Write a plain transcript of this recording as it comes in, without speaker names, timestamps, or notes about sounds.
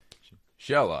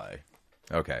Shall I?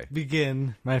 Okay.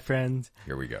 Begin, my friend.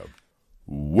 Here we go.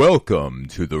 Welcome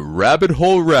to the Rabbit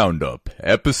Hole Roundup,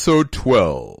 Episode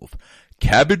 12,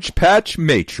 Cabbage Patch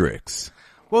Matrix.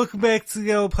 Welcome back to the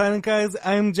Yellow Planet, guys.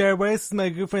 I'm Jared Weiss, my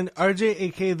good friend RJ,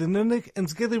 aka The Nunic, and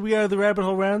together we are the Rabbit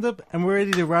Hole Roundup, and we're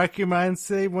ready to rock your minds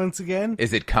today once again.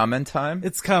 Is it comment time?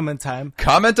 It's comment time.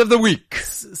 Comment of the week!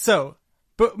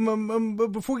 But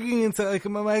before getting into I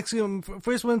actually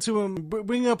first want to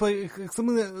bring up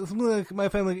something that I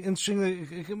find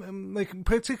interesting,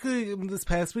 particularly this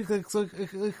past week, as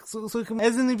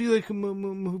any of you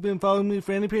who've been following me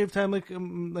for any period of time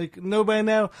know by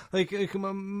now, I've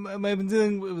been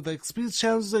dealing with speech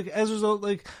challenges as a result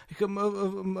of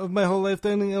my whole life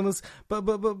learning illness, but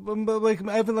I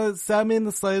haven't let it stop me in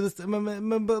the slightest.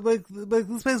 But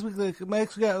this past week, I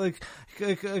actually got a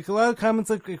lot of comments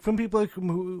from people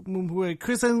who were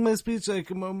criticizing my speech,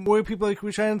 more people who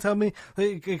were trying to tell me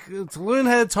to learn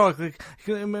how to talk, if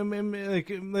I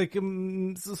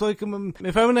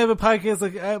want to have a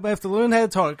podcast, I have to learn how to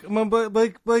talk.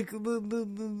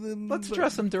 Let's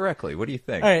address them directly. What do you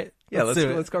think? All right, yeah,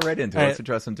 let's go right into it. Let's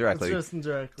address them directly. Do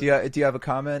you have a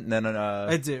comment? And then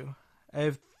I do. I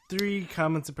have 3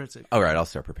 comments in particular. All right, I'll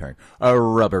start preparing.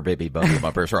 Rubber baby buggy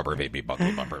bumpers, rubber baby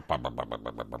buggy bumper.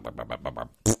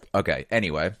 Okay,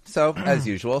 anyway, so as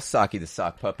usual, Saki the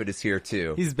sock puppet is here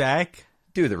too. He's back.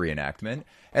 Do the reenactment.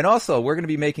 And also, we're going to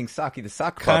be making Saki the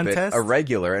sock puppet a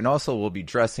regular, and also we'll be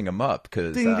dressing him up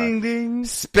because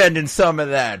spending some of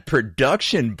that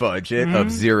production budget of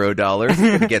 $0. We're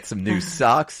going to get some new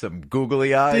socks, some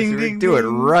googly eyes. We're going to do it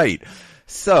right.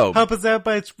 So help us out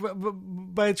by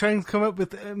trying to come up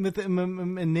with a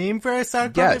name for our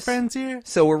sock puppet friends here.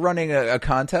 So we're running a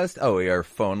contest. Oh, we are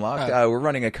phone locked. We're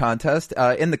running a contest.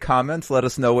 In the comments, let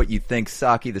us know what you think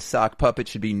Saki the sock puppet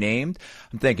should be named.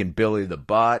 I'm thinking Billy the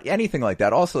Bot, anything like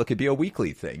that. Also, it could be a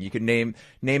weekly thing. You could name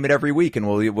it every week, and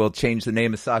we'll change the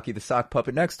name of Saki the sock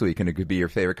puppet next week, and it could be your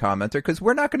favorite commenter because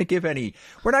we're not going to give any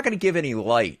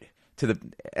light to the,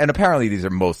 and apparently these are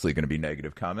mostly going to be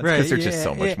negative comments because they're just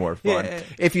so much more fun.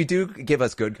 If you do give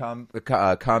us good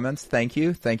comments, thank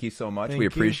you so much. We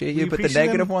appreciate you. But the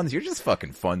negative ones, you're just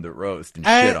fucking fun to roast and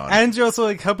shit on. And you're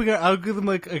also helping our algorithm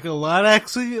a lot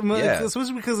actually.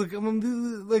 Especially because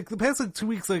the past 2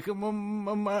 weeks my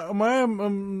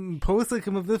posts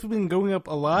have been going up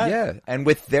a lot. Yeah, and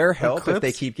with their help, if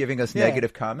they keep giving us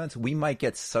negative comments, we might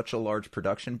get such a large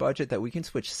production budget that we can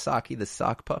switch Saki the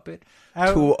sock puppet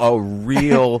to a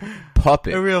real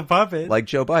puppet. A real puppet. Like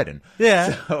Joe Biden.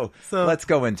 Yeah. So let's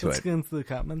go into Let's get into the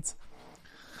comments.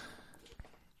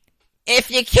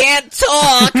 If you can't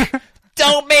talk,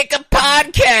 don't make a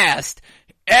podcast.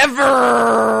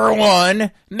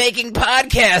 Everyone making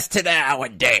podcasts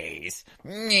nowadays.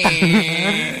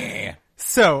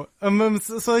 So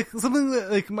something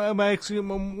that my actually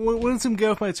wanting to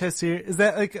get off my chest here is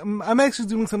that I'm actually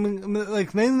doing something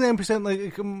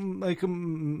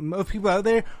 99% of people out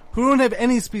there who don't have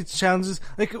any speech challenges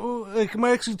am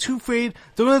actually too afraid,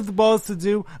 don't have the balls to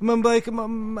do. You make a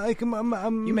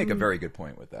very good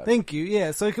point with that. Thank you.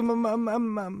 Yeah. So I'm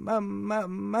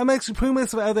actually putting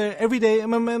myself out there every day.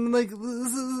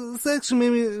 This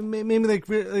actually made me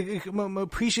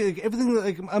appreciate everything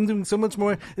that I'm doing so much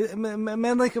more.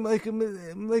 Man, it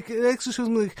actually shows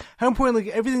me how important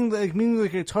everything that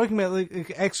you're talking about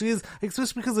actually is,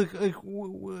 especially because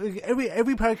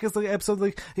every podcast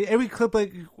episode every clip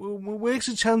we're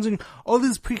actually challenging all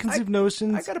these preconceived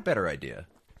notions. I got a better idea.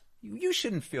 You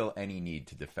shouldn't feel any need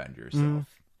to defend yourself.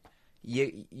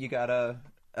 You got a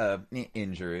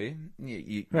injury.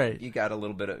 You got a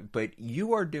little bit of, but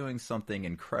you are doing something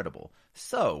incredible.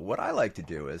 So what I like to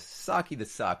do is Saki the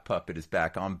sock puppet is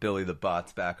back on, Billy the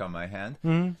Bot's back on my hand.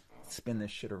 Spin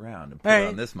this shit around and put it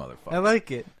on this motherfucker. I like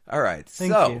it. All right.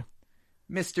 Thank you.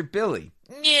 Mr. Billy.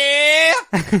 Yeah.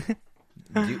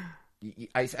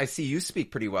 I see you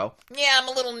speak pretty well. Yeah, I'm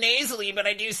a little nasally, but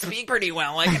I do speak pretty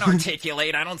well. I can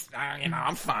articulate.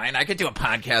 I'm fine. I could do a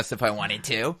podcast if I wanted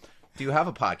to. Do you have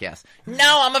a podcast?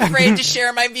 No, I'm afraid to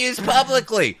share my views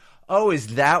publicly. Oh,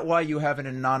 is that why you have an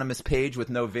anonymous page with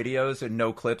no videos and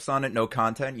no clips on it, no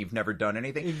content? You've never done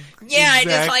anything? Yeah,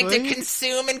 exactly. I just like to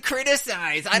consume and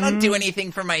criticize. I don't do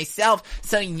anything for myself,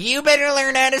 so you better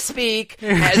learn how to speak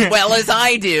as well as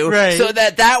I do, so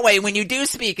that way when you do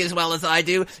speak as well as I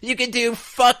do, you can do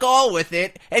fuck all with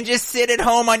it and just sit at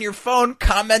home on your phone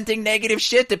commenting negative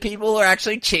shit to people who are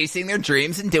actually chasing their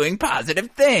dreams and doing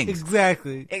positive things.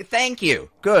 Exactly. Thank you.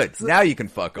 Good. So, now you can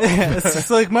fuck off. Yeah, it's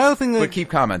my other thing. But keep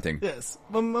commenting. Yes.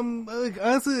 like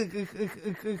honestly,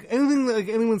 anything like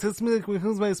anyone says to me like when it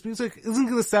comes to my speech like isn't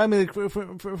gonna stop me like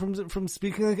from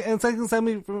speaking like, and it's not gonna stop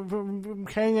me from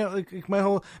carrying out like my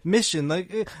whole mission.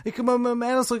 Like my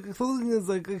honest like clothing is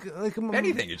like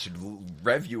anything. It should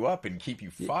rev you up and keep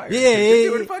you fired. Yeah.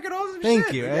 You're doing fucking awesome Thank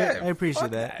shit. you. Yeah, I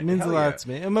appreciate that. It means Hell a lot yeah. to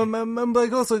me. And I'm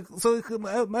like also so like,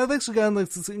 I've actually gone like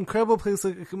this incredible place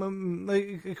like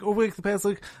over like the past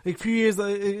like few years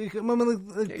like doing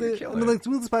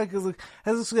this podcast like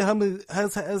has actually helped me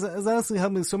has honestly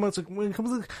helped me so much like when it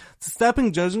comes like to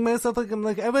stopping judging myself like I'm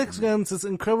like I've actually gone to this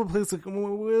incredible place like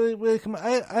where like,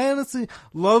 I honestly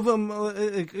love I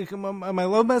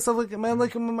love myself like I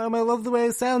love the way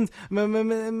I sound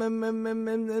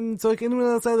and so like anyone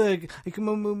else out there like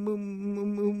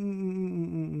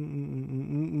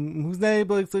who's not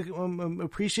able to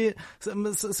appreciate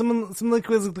someone like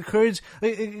who has like the courage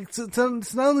to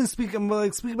not only speak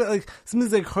about like some of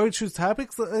these like hard truth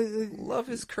topics. Love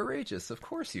is courageous. Of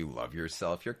course you love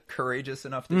yourself. You're courageous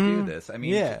enough to do this. I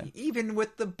mean, even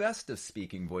with the best of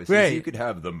speaking voices, you could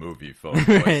have the movie phone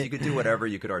voice. You could do whatever.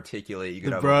 You could articulate. You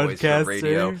could have a voice for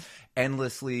radio.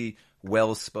 Endlessly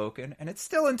well-spoken. And it's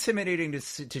still intimidating to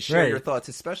share your thoughts,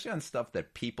 especially on stuff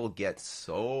that people get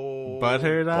so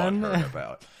butthurt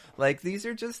about. Like, these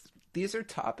are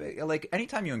topics. Like,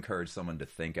 anytime you encourage someone to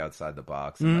think outside the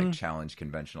box and like challenge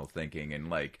conventional thinking, and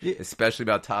like especially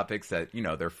about topics that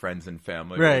their friends and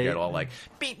family will get all like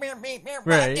beep beep beep beep.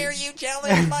 How dare you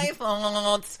challenge my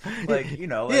thoughts? Like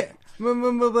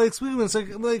like speaking of this,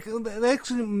 like that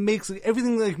actually makes like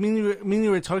everything like me and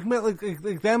you were talking about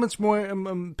like that much more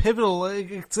pivotal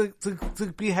like to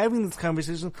be having this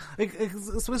conversation like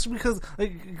especially because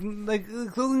like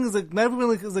clothing is like not everyone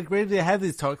like is like ready to have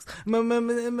these talks.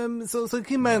 So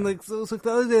keep in mind like so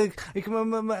the other day like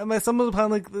I stumbled upon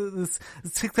like this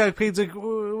TikTok page like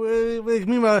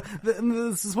meanwhile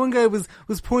this one guy was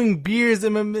pouring beers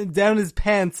down his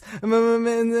pants and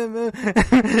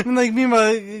like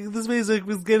meanwhile this page like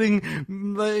was getting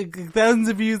like thousands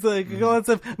of views like all that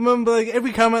stuff but like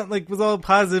every comment like was all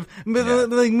positive but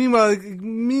like meanwhile like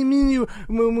me and you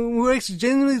we're actually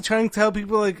genuinely trying to help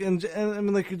people like and I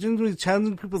mean like genuinely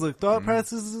challenging people's like thought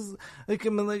processes like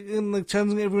and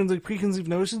challenging everyone's like preconceived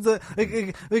notions that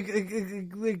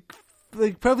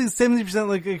like probably 70%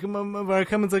 like of our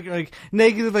comments like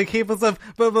negative like hateful stuff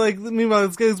but like meanwhile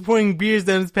this guy's pouring beers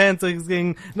down his pants like he's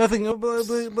getting nothing but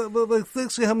it's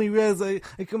actually helped me realize like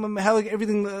how like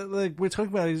everything like we're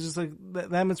talking about is just like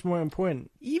that much more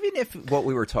important. Even if what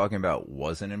we were talking about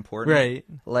wasn't important, right?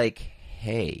 Like,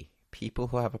 hey, people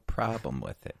who have a problem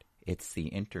with it, it's the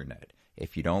internet.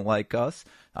 If you don't like us,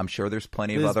 I'm sure there's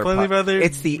plenty of other.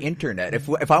 It's the internet.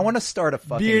 If I want to start a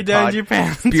fucking beer down your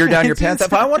pants,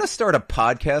 If I want to start a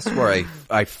podcast where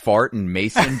I fart in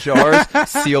mason jars,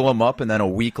 seal them up, and then a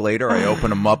week later I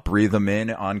open them up, breathe them in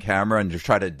on camera, and just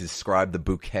try to describe the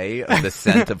bouquet of the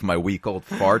scent of my week-old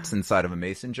farts inside of a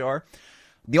mason jar.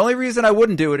 The only reason I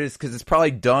wouldn't do it is because it's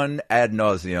probably done ad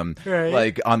nauseum,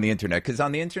 like on the internet. Because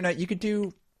on the internet you could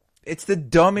do. It's the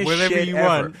dumbest whatever shit you ever.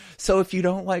 want. So if you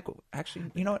don't like,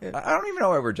 actually, you know what? I don't even know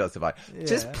why we're justified.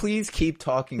 Just please keep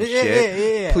talking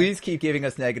shit. Yeah. Please keep giving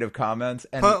us negative comments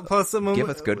and plus give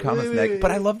us good comments.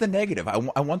 But I love the negative.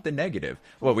 I want the negative.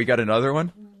 What, we got another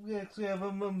one? We actually have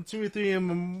 2 or 3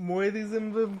 more of these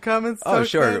comments. Oh,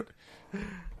 sure.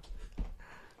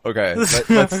 Okay,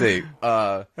 let's see.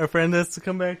 Our friend has to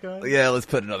come back on. Yeah, let's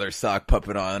put another sock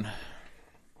puppet on.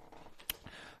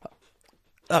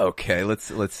 Okay,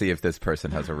 let's see if this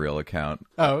person has a real account.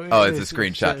 Oh, it's a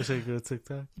screenshot. Should I go to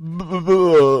TikTok?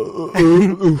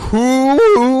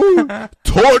 Who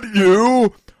taught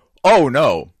you? Oh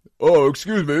no! Oh,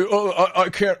 excuse me. Oh, I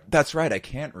can't. That's right. I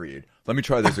can't read. Let me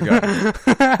try this again.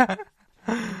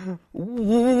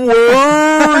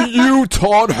 Were you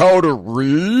taught how to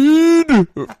read?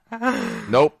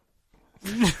 Nope.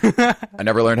 I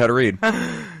never learned how to read.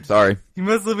 Sorry. You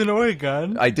must live in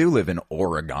Oregon. I do live in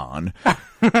Oregon.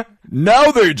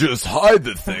 Now they just hide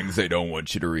the things they don't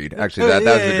want you to read. Actually, that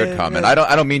was a good comment. I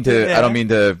don't mean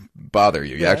to bother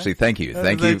you. Actually, thank you.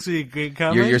 Thank you. Actually a great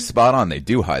comment. You're spot on. They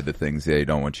do hide the things they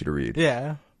don't want you to read.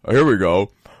 Yeah. Here we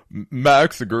go.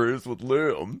 Max agrees with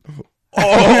Liam.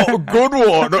 Oh, good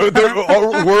one.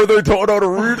 Were they taught how to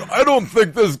read? I don't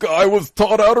think this guy was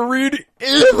taught how to read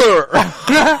either.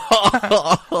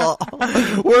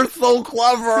 We're so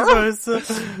clever. So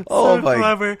my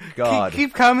clever. God.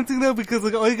 Keep commenting though, because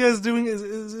like all you guys are doing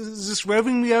is just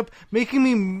revving me up, making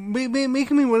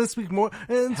me want to speak more.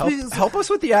 And help us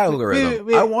with the algorithm.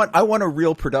 Wait. I want a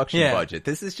real production budget.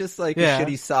 This is just like a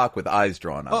shitty sock with eyes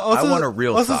drawn on. I want a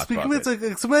real sock. Speaking of it,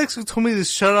 like someone actually told me to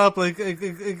shut up. Like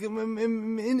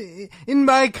in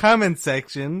my comment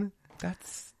section.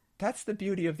 That's the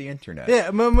beauty of the internet.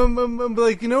 Yeah,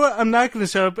 like, you know what? I'm not going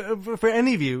to show up for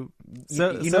any of you.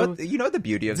 So, you know the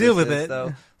beauty of deal this with is, it.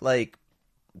 though? Like,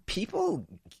 people,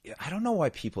 I don't know why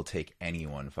people take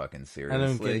anyone fucking seriously. I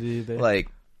don't get it either. Like,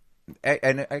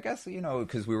 and I guess,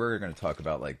 because we were going to talk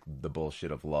about, like, the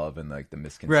bullshit of love and, like, the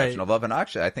misconception of love. And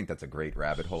actually, I think that's a great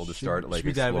rabbit hole to start, like,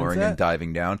 exploring and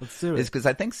diving down. Let's do it. Is because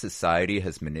I think society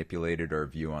has manipulated our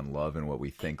view on love and what we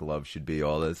think love should be,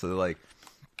 all this. So, like,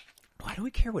 why do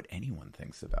we care what anyone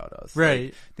thinks about us?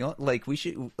 Right. Like we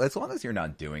should, as long as you're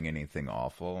not doing anything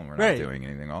awful, and we're not doing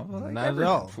anything awful, like, not at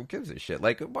all. Who gives a shit?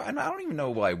 Like, and I don't even know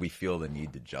why we feel the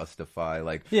need to justify,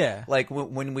 like, like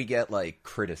when we get, like,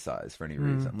 criticized for any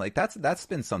reason. Like, that's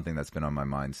been something that's been on my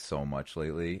mind so much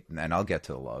lately. And I'll get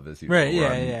to love as usual. Right,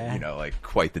 yeah. Like,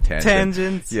 quite the tangent.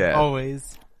 Tangents,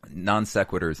 always. Non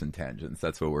sequiturs and tangents.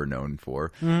 That's what we're known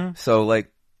for. So,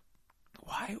 like,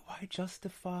 why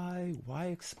justify? Why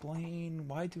explain?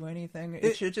 Why do anything?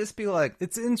 It should just be like,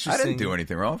 it's interesting. I didn't do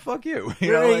anything wrong. Fuck you.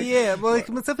 Right? Yeah, but like,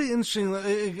 it's definitely interesting.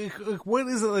 Like, what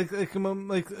is it like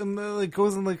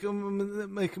goes in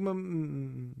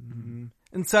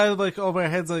inside of, like, all of our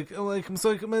heads, like so, like,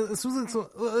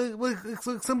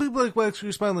 some people, like, will actually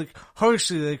respond, like,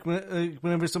 harshly, like,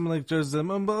 whenever someone, like, judges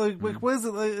them. But like, what is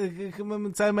it like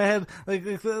inside my head? Like,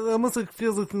 it almost, like,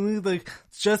 feels like the need, like,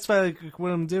 to justify, like,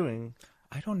 what I'm doing.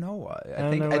 I don't know why. I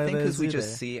think because we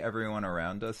just see everyone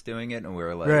around us doing it, and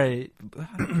we're like, I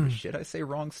don't give a shit. I say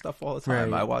wrong stuff all the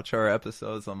time. I watch our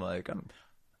episodes. I'm like, our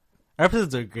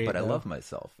episodes are great, but I love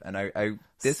myself, and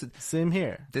this same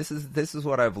here. This is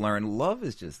what I've learned. Love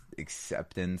is just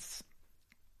acceptance,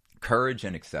 courage,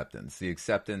 and acceptance.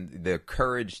 The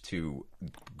courage to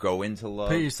go into love,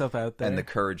 put yourself out there, and the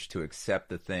courage to accept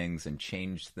the things and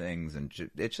change things, and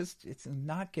it's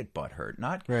not get butthurt.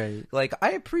 Not like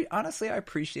honestly, I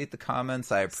appreciate the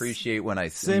comments. I appreciate when I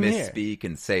misspeak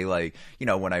and say, like,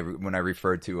 when I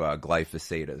referred to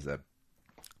glyphosate as a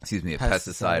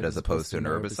pesticide as opposed to an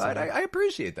herbicide. I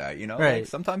appreciate that. Like,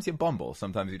 sometimes you bumble,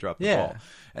 sometimes you drop the ball,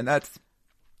 and that's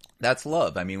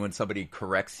love. I mean, when somebody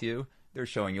corrects you, they're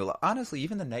showing you love. Honestly,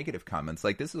 even the negative comments,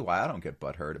 like, this is why I don't get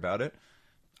butthurt about it.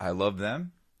 I love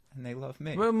them, and they love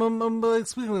me. But like,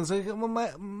 speaking of this, like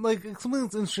something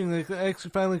that's interesting, like, I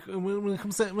actually find, like, when it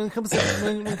comes to any of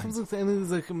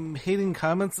these, like, hating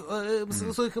comments, so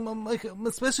like,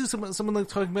 especially someone like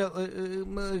talking about,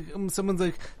 like, someone's,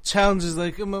 like, challenges,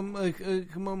 like,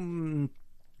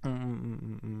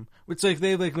 which, like, they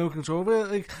have, like, no control over.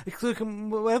 Like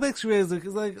what I've actually realized, like,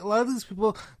 is, like, a lot of these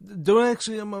people don't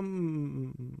actually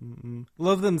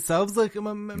love themselves, like,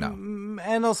 no.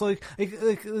 And also, like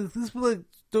these people, like,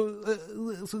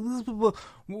 don't, so these people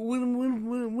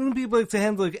wouldn't be able, like, to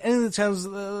handle, like, any of the challenges,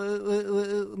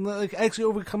 like, actually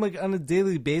overcome, like, on a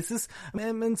daily basis,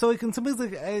 and so, like, in some ways,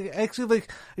 like, I actually,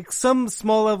 like some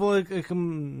small level, like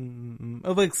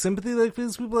of, like, sympathy, like, for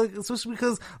these people, like, especially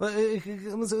because, like,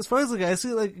 as far as, like, I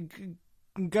see, like,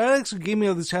 God actually gave me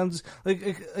all these challenges, like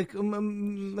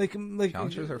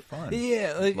challenges are fun.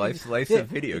 Yeah, like, life's a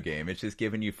video game. It's just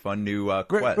giving you fun new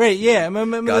quests. Right, yeah.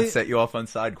 God set you off on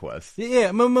side quests.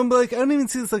 Yeah, but, like, I don't even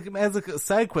see this, like, as, like, a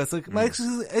side quest. Like, I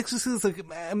actually see this, like,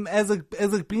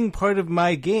 as being part of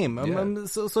my game.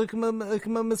 So like,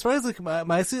 as far as, like,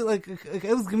 I see it, like,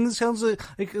 I was given this challenge,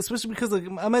 like, especially because, like,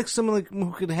 I'm actually someone, like,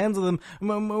 who could handle them.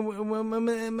 And,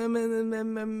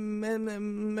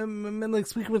 like,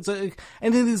 speaking with, like,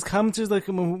 any of these commenters, like,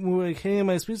 who were, like, hating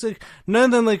my speech, like, none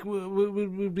of them, like,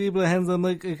 would be able to handle them.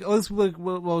 Like all these people, like,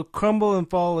 will crumble and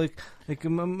fall, like,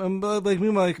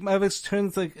 meanwhile, like, I've actually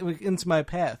turned, like, into my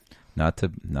path. Not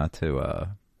to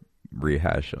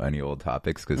rehash any old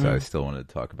topics, because I still wanted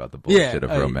to talk about the bullshit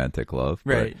of romantic love.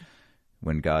 Right. But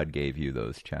when God gave you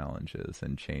those challenges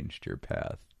and changed your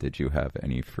path, did you have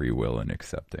any free will in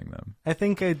accepting them? I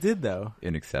think I did, though.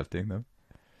 In accepting them?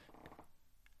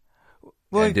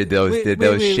 Well, like, did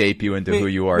those shape you into who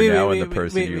you are now and the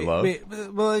person you love?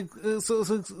 Well, like, so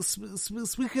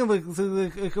speaking of, like,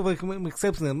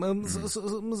 accepting them, so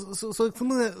like,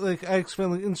 something that, like, I actually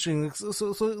found, like, interesting, like,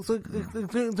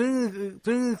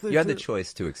 during you had the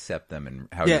choice to accept them and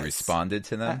how you responded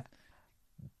to them.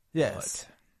 Yes.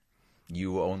 But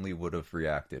you only would have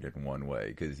reacted in one way,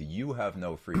 because you have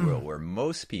no free will, where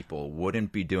most people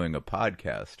wouldn't be doing a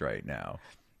podcast right now.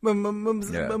 Like,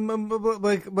 was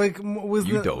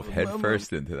you dove head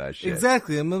first into that shit.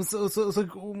 Exactly. So like,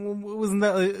 wasn't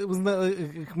that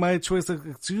like my choice, like,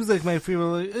 to choose, like, my free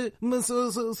will? Like, so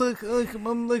like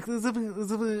there's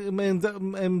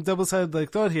definitely I'm double-sided,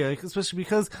 like, thought here, like, especially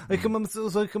because, like, on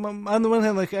the one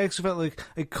hand, like, I actually felt like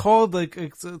I called, like,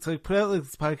 to, like, put out, like,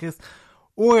 this podcast.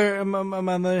 Or on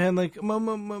the other hand, like,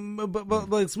 but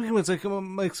like speaking of it,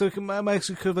 like so I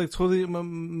actually could have like totally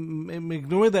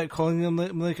ignored that calling, and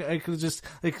like I could have just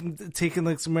like taken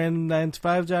like some random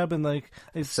 9-to-5 job and like.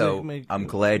 So I'm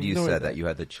glad you said that you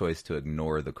had the choice to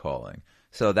ignore the calling.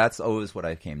 So that's always what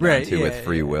I came down to with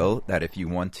free will. That if you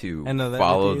want to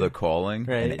follow the calling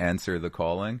and answer the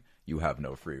calling, you have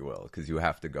no free will because you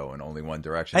have to go in only one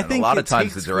direction. And a lot of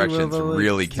times the direction's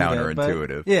really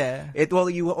counterintuitive.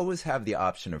 You always have the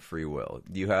option of free will.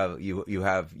 You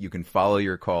can follow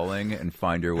your calling and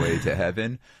find your way to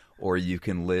heaven, or you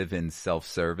can live in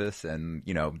self-service and,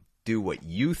 do what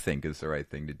you think is the right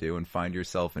thing to do and find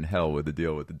yourself in hell with a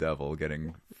deal with the devil,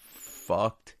 getting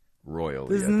fucked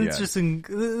royally. There's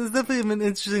definitely an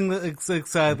interesting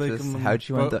side. How'd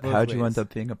you end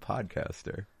up being a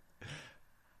podcaster?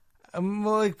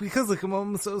 My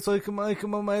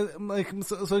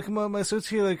search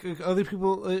here, like other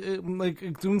people,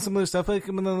 like doing similar stuff,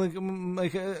 and then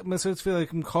my search for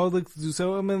I'm called to do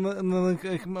so, and then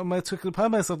I took it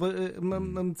upon myself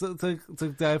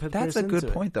to dive head. That's a good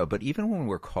point, though. But even when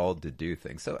we're called to do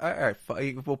things, so all right,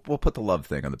 we'll put the love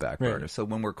thing on the back burner. So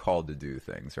when we're called to do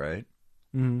things, right?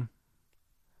 Mm-hmm.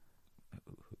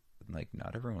 Like,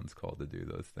 not everyone's called to do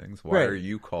those things. Why are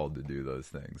you called to do those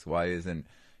things? Why isn't?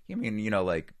 I mean,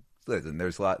 listen,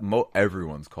 there's a lot.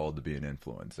 Everyone's called to be an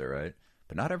influencer, right?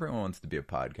 But not everyone wants to be a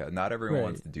podcast. Not everyone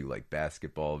wants to do like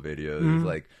basketball videos. Mm-hmm.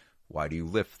 Like, why do you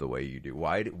lift the way you do?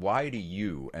 Why do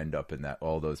you end up in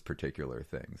all those particular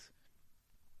things?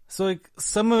 So like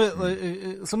some of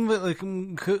it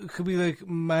could be like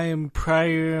my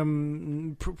prior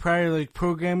like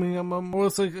programming, or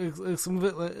also like some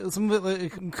of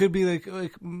it could be like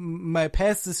my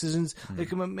past decisions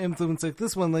influence like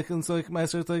this one, and so my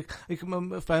sort of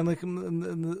find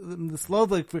this love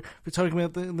for talking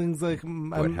about things like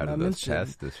how did those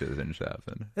past decisions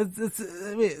happen?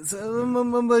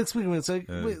 I'm like speaking of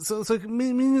it, so I'm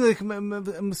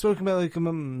talking about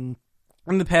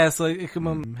in the past, how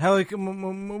whenever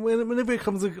it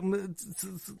comes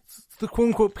the quote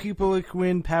unquote people who are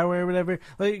in power or whatever,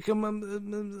 you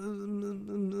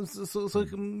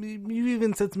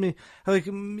even said to me how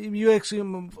you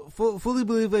actually fully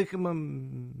believe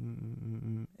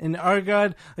in our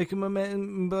God,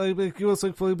 you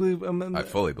also fully believe. I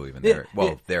fully believe in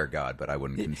their God, but I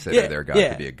wouldn't consider their God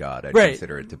to be a God. I'd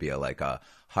consider it to be a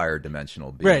higher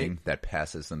dimensional being that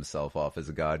passes themselves off as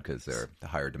a god because they're a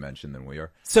higher dimension than we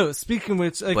are. So speaking of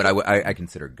which, but I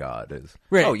consider God as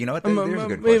oh, you know what? There's a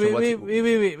good question.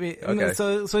 Wait. Okay.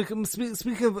 So speaking of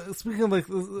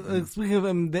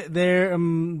their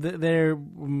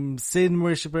Satan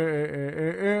worship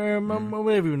or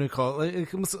whatever you want to call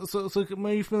it.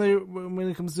 Are you familiar when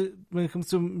it comes to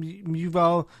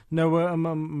Yuval Noah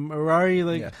Harari?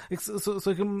 He's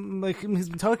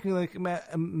been talking at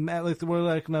the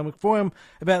World Economic Forum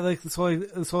about this whole idea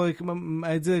when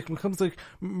it comes to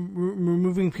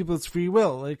removing people's free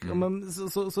will.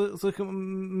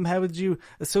 How would you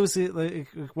associate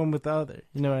one with the other?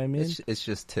 You know what I mean? It's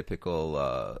just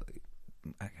typical.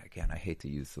 Again, I hate to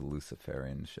use the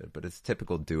Luciferian shit, but it's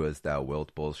typical "do as thou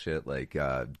wilt" bullshit.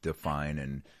 Define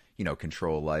and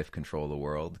control life, control the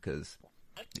world. Because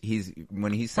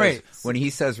when he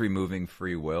says removing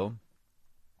free will,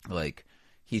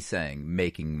 he's saying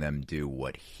making them do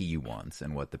what he wants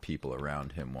and what the people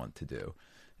around him want to do.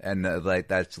 And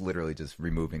that's literally just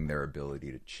removing their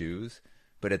ability to choose.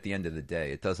 But at the end of the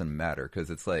day, it doesn't matter because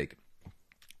it's the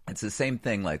same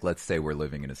thing. Let's say we're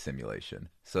living in a simulation.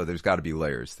 So there's got to be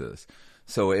layers to this.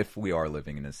 So if we are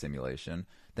living in a simulation,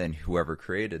 then whoever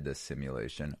created this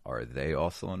simulation, are they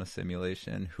also in a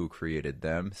simulation? Who created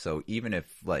them? So even if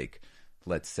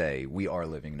let's say we are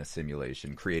living in a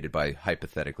simulation created by,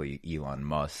 hypothetically, Elon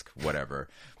Musk, whatever.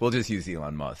 We'll just use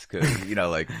Elon Musk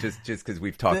because, just because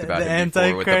we've talked about him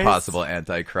before with the possible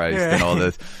Antichrist and all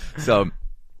this. So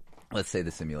let's say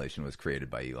the simulation was created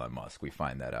by Elon Musk. We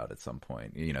find that out at some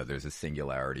point. There's a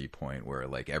singularity point where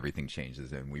everything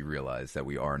changes and we realize that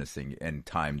we are in and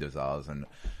time dissolves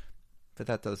But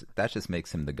that just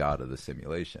makes him the god of the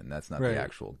simulation. That's not the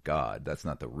actual god. That's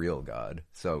not the real god.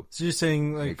 So you're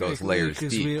saying it goes layers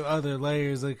deep. We have other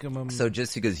layers So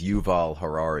just because Yuval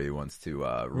Harari wants to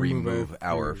remove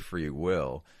our free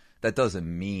will, that doesn't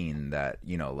mean that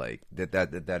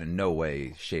that in no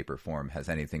way, shape, or form has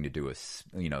anything to do with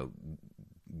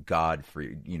God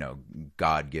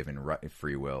given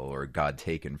free will or God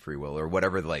taken free will or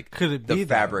whatever. Could it be the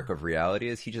fabric of reality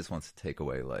is? He just wants to take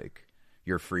away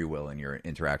your free will and your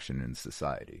interaction in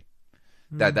society.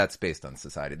 That's based on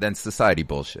society. Then society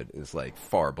bullshit is like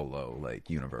far below like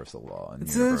universal law and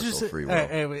universal free will.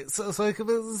 Anyway, so like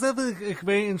it's definitely a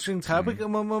very interesting topic.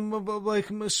 Like,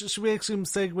 should we actually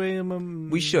segue?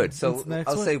 We should. So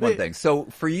I'll say one thing. So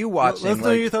for you watching, let's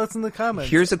know your thoughts in the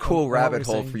comments. Here's a cool rabbit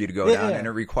hole for you to go down, and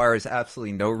it requires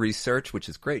absolutely no research, which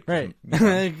is great. Right.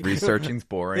 Researching's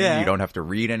boring. You don't have to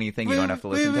read anything. You don't have to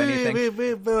listen to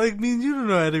anything. But like, you don't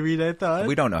know how to read. I thought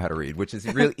we don't know how to read, which is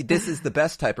really this is the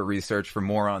best type of research for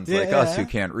morons like us who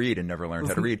can't read and never learned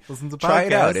how to read. Try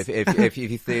it out. If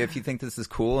you think this is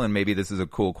cool and maybe this is a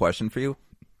cool question for you,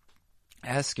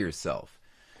 ask yourself.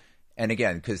 And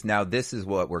again, because now this is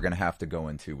what we're going to have to go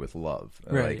into with love,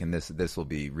 right? Like, and this will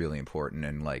be really important,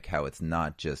 and like how it's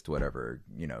not just whatever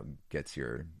gets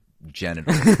your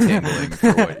genitals tingling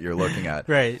for what you're looking at,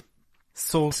 right?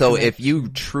 So if you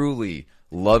truly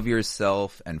love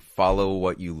yourself and follow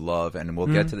what you love, and we'll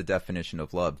get to the definition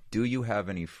of love. Do you have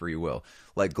any free will?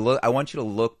 Like, I want you to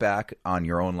look back on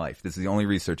your own life. This is the only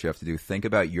research you have to do. Think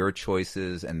about your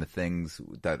choices and the things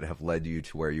that have led you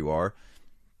to where you are.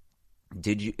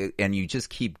 And you just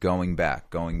keep going back.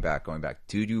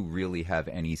 Do you really have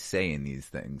any say in these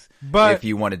things? But if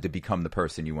you wanted to become the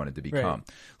person you wanted to become, right.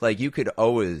 Like you could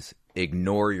always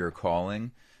ignore your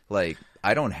calling. Like,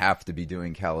 I don't have to be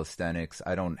doing calisthenics.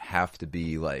 I don't have to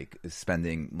be like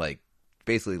spending like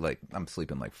basically like I'm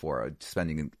sleeping like 4 hours,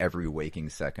 spending every waking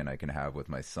second I can have with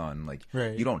my son. Like,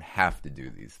 right. You don't have to do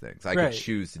these things. I could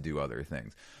choose to do other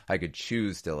things. I could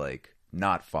choose to like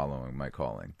not following my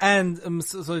calling. And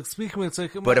so like speaking with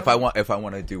like, but if I want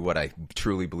to do what I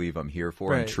truly believe I'm here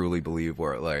for, and truly believe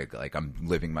where like I'm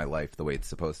living my life the way it's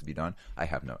supposed to be done, I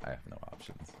have no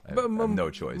options. I have no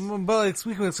choice. But like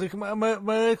speaking with like,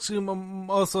 my actually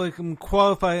also like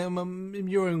qualify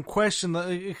you're in question.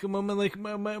 Like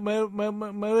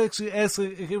my actually ask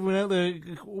like everyone out there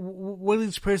what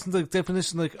each person's like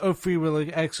definition like of free will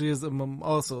like actually is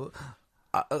also.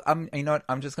 You know what?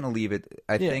 I'm just going to leave it.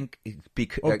 I think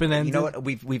because you know what,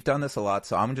 we've done this a lot,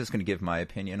 so I'm just going to give my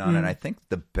opinion on it. And I think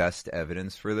the best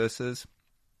evidence for this is,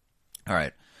 all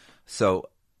right. So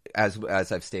as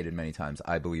I've stated many times,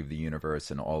 I believe the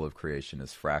universe and all of creation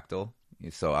is fractal.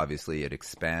 So obviously it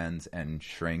expands and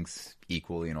shrinks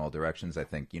equally in all directions. I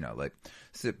think like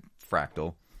it's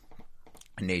fractal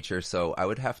nature. So I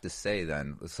would have to say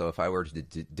then. So if I were to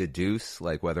deduce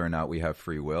like whether or not we have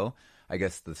free will. I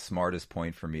guess the smartest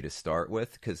point for me to start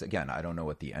with, because again, I don't know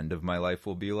what the end of my life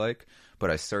will be like,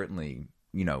 but I certainly,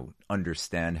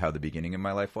 understand how the beginning of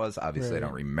my life was. Obviously, I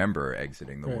don't remember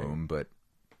exiting the womb, but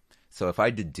so if I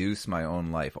deduce my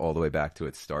own life all the way back to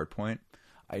its start point,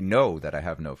 I know that I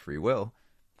have no free will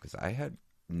because I had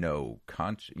no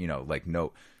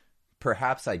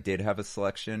perhaps I did have a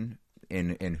selection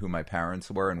in who my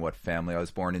parents were and what family I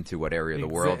was born into, what area of the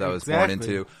world I was born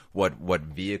into, what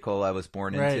vehicle I was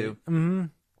born into. Mm-hmm.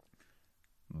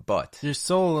 But your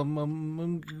soul,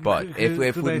 but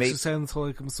if we make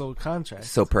soul contract,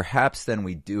 so perhaps then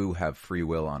we do have free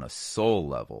will on a soul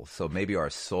level. So maybe our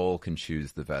soul can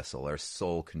choose the vessel. Our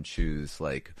soul can choose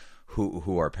like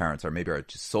who our parents are. Maybe our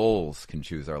souls can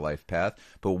choose our life path.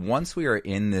 But once we are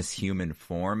in this human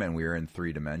form and we are in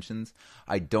 3 dimensions,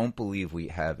 I don't believe we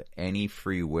have any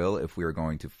free will if we are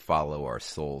going to follow our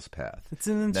soul's path. It's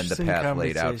an interesting then the path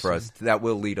laid out for us that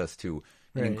will lead us to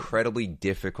an incredibly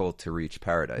difficult to reach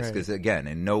paradise. Because again,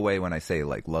 in no way when I say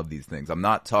like love these things, I'm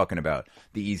not talking about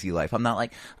the easy life. I'm not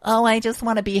like, oh, I just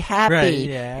want to be happy. Right,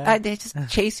 yeah. They're just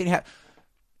chasing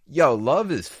Yo, love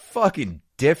is fucking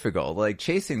difficult. Like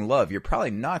chasing love, you're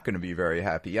probably not going to be very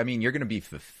happy. I mean, you're going to be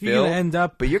fulfilled, you're gonna end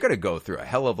up, but you're going to go through a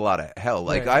hell of a lot of hell.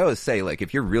 Like I always say, like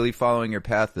if you're really following your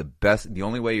path, the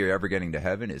only way you're ever getting to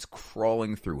heaven is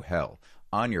crawling through hell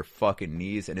on your fucking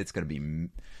knees, and it's going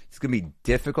to be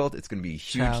difficult. It's going to be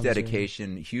huge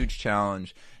dedication, huge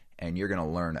challenge. And you're going to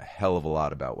learn a hell of a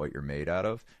lot about what you're made out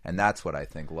of. And that's what I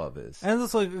think love is. And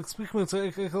it's like, speaking of,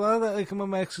 like a lot of that, like,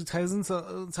 actually ties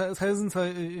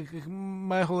into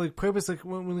my whole, like, purpose, like,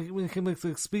 when it came, like,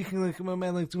 speaking, like,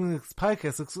 like, doing this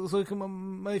podcast. Like, so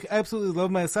like, I absolutely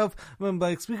love myself.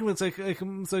 Like, speaking of, it's like,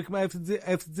 I have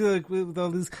to deal, like, with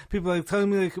all these people, like, telling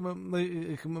me,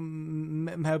 like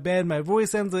how bad my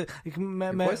voice sounds. Like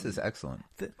your voice is excellent.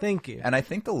 Thank you. And I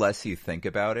think the less you think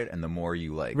about it and the more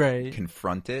you, like,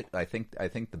 confront it, I think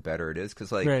the better it is,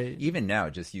 because like even now,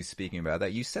 just you speaking about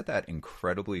that, you said that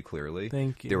incredibly clearly.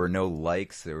 Thank you. There were no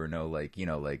likes, there were no like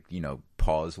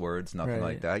pause words, nothing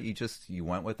like that. You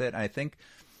went with it. And I think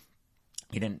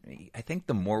I think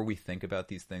the more we think about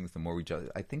these things, the more we judge.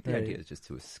 I think the idea is just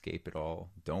to escape it all.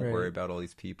 Don't worry about all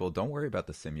these people. Don't worry about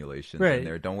the simulations in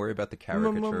there. Don't worry about the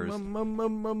caricatures.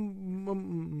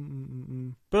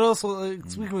 But also, like,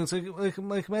 speaking of,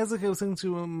 like as I was saying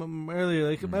to earlier,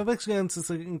 like I've actually gotten to this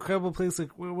like incredible place,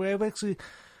 like where I've actually,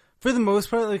 for the most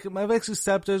part, like I've actually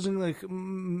stopped judging like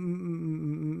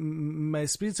my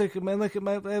speech, like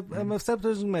I've stopped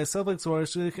judging myself, like so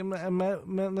harshly. Like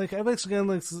like I've actually gotten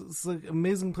like this like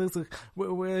amazing place, like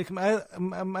where like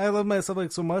I love myself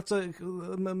like so much, like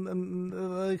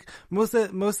most of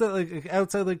that like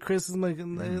outside like criticism, like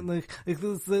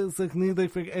this like need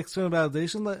like for external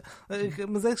validation, like it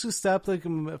was actually stopped like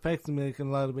affecting me like in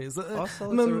a lot of ways.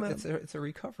 Also, it's a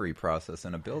recovery process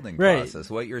and a building process.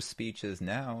 What your speech is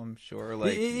now, I'm sure,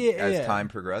 like as time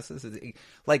progresses,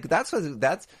 like that's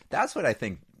what I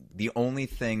think. The only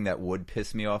thing that would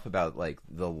piss me off about like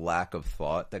the lack of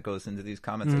thought that goes into these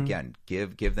comments, again,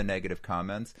 give the negative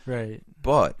comments, right?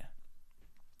 But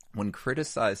when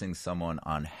criticizing someone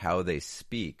on how they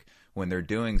speak, when they're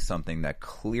doing something that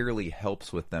clearly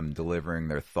helps with them delivering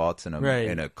their thoughts in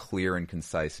a clear and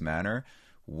concise manner,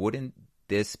 wouldn't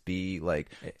this be like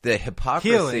the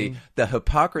hypocrisy? The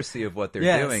hypocrisy of what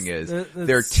they're doing is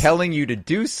they're telling you to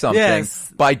do something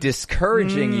by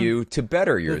discouraging you to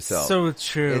better yourself. So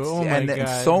true. And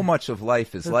so much of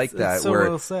life is like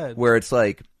that, where it's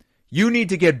like you need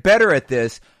to get better at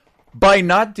this by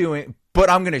not doing. But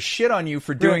I'm going to shit on you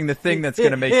for doing the thing that's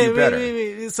going to make you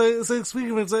better. So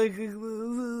speaking of it,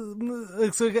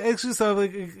 so I actually saw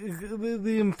like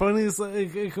the funniest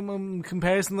like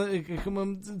comparison like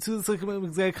to this like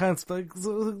exact concept. Like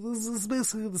so this is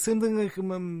basically the same thing like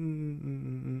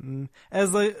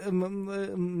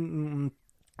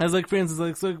as like for instance,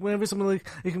 like so whenever someone like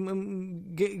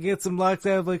gets them locked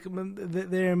out of like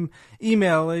their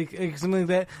email, like something like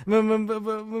that. But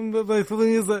like the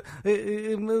thing is that.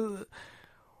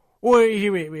 Or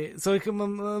here, wait. So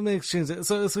let me exchange it.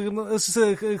 So let's just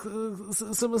say like,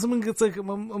 someone gets like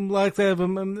locked out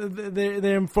of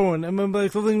their phone. I remember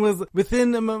like the thing was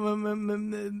within their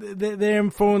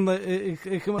phone, like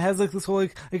it has like this whole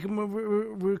like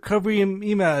recovery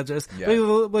email address. Yeah.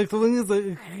 Like the thing is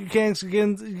like you can't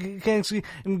actually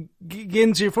get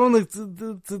into your phone like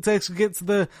to actually get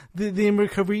to the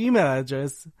recovery email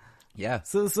address. Yeah.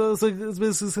 So it's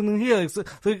basically something here. Like,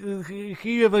 here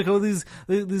you have like all these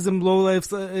low lives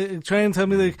trying to tell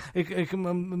me like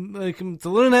to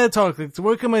learn how to talk, like to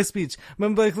work on my speech.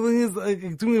 Remember, like the thing is,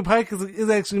 like doing a podcast is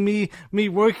actually me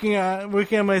working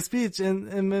on my speech,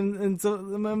 and so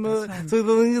remember, so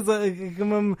the thing is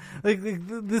like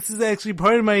this is actually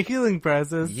part of my healing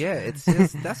process. Yeah, it's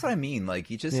just that's what I mean. Like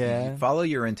you just you follow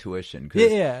your intuition.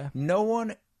 Cause no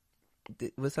one.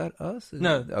 Was that us?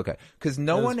 No. Okay. Because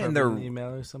no one in their email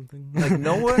or something. Like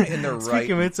no one in their right.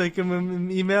 Speaking of, it's like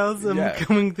emails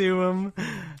coming through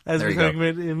as we're talking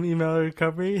about email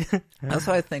recovery. That's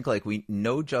why I think like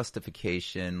no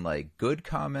justification, like good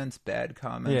comments, bad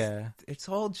comments. Yeah. It's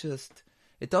all just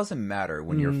it doesn't matter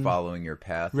when you're following your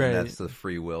path, and that's the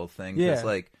free will thing. Because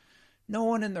like no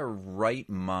one in their right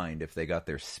mind, if they got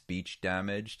their speech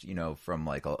damaged, from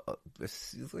like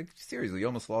seriously, you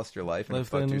almost lost your life and it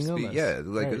fucked your speech. Yeah,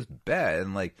 like it was bad,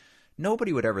 and like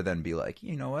nobody would ever then be like,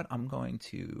 you know what, I'm going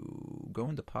to go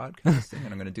into podcasting and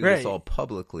I'm going to do this all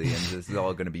publicly, and this is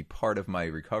all going to be part of my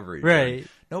recovery. Right?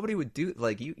 Nobody would do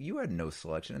like you had no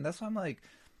selection, and that's why I'm like.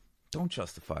 Don't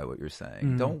justify what you're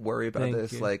saying. Don't worry about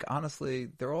this. Like, honestly,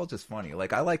 they're all just funny.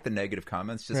 Like, I like the negative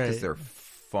comments just because they're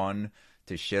fun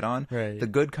to shit on. Right. The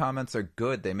good comments are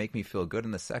good. They make me feel good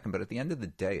in the second. But at the end of the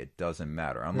day, it doesn't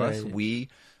matter. Unless we,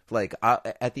 like,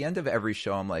 at the end of every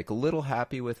show, I'm, like, a little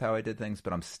happy with how I did things,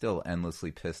 but I'm still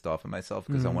endlessly pissed off at myself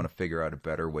because I want to figure out a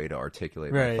better way to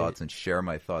articulate my thoughts and share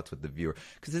my thoughts with the viewer.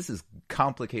 Because this is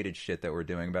complicated shit that we're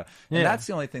doing about. And that's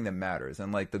the only thing that matters.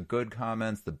 And, like, the good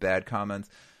comments, the bad comments...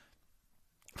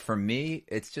 For me,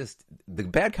 it's just the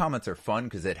bad comments are fun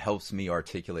because it helps me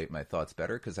articulate my thoughts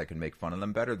better because I can make fun of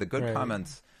them better. The good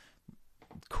comments,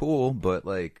 cool, but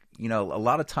like, a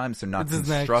lot of times they're not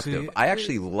constructive. I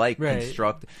actually like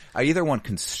constructive. I either want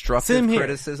constructive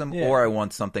criticism or I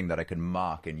want something that I can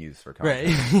mock and use for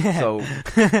content.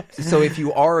 So if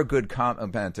you are a good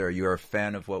commenter, you're a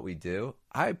fan of what we do,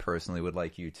 I personally would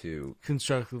like you to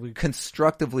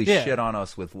constructively shit on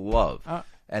us with love.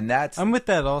 And I'm with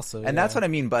that also. And that's what I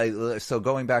mean by, so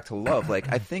going back to love,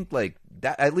 like, I think like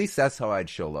that, at least that's how I'd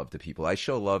show love to people. I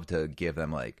show love to give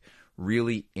them like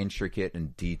really intricate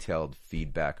and detailed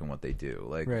feedback on what they do.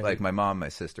 Like my mom, my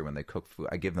sister, when they cook food,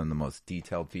 I give them the most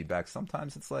detailed feedback.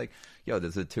 Sometimes it's like, yo,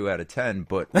 this is a 2 out of 10,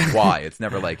 but why? It's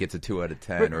never like it's a 2 out of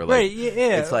 10 or like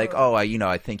it's like, oh,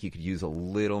 I think you could use a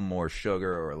little more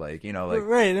sugar or like,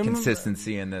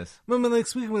 consistency in this. Like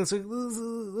speaking of this,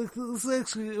 this is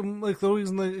actually like the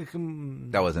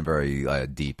reason that wasn't very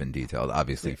deep and detailed.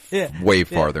 Obviously, way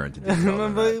farther into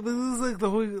detail. But this is like the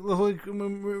whole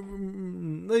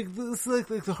like this is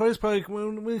like the hardest part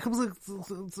when it comes to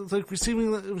like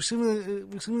receiving like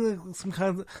some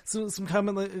comment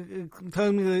like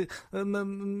telling me like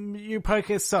your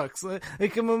podcast sucks. Like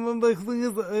the thing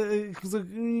is like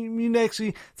you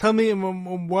actually tell me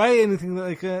why anything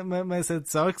like I said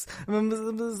sucks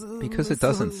because it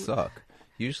doesn't suck.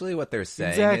 Usually what they're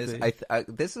saying is,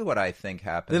 this is what I think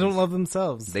happens. They don't love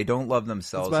themselves.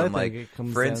 And like,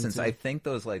 for instance, I think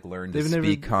those like learn to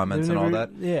speak comments and all that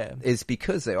is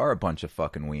because they are a bunch of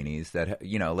fucking weenies that,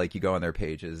 like you go on their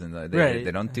pages and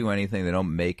they don't do anything. They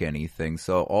don't make anything.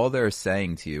 So all they're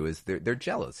saying to you is they're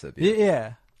jealous of you.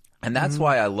 Yeah. And that's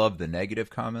why I love the negative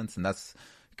comments. And that's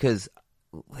because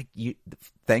like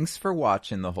thanks for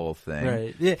watching the whole thing.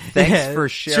 Right. Yeah. Thanks for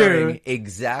sharing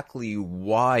exactly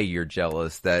why you're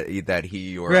jealous that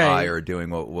he or I are doing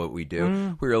what we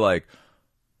do. We're like,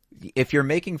 if you're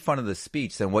making fun of the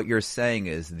speech, then what you're saying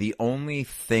is the only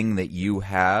thing that you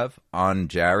have on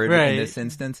Jared in this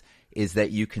instance is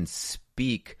that you can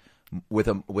speak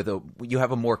you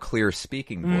have a more clear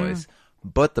speaking voice.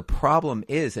 But the problem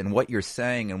is, and what you're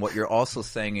saying and what you're also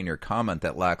saying in your comment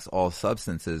that lacks all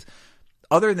substances,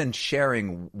 other than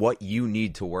sharing what you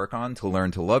need to work on to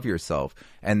learn to love yourself.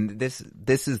 And this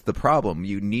is the problem.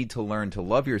 You need to learn to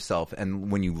love yourself.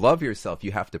 And when you love yourself,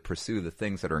 you have to pursue the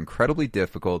things that are incredibly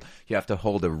difficult. You have to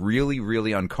hold a really,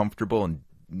 really uncomfortable and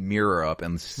mirror up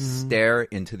and stare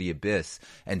into the abyss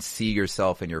and see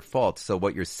yourself and your faults. So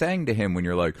what you're saying to him when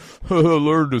you're like,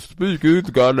 learn to speak, it's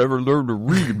God never learned to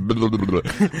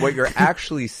read. What you're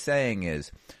actually saying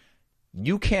is,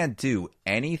 you can't do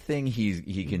anything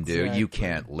he can do. You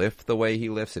can't lift the way he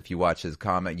lifts. If you watch his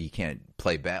comment, you can't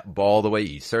play ball the way.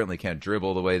 You certainly can't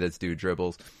dribble the way this dude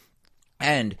dribbles.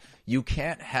 And you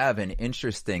can't have an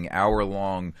interesting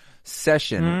hour-long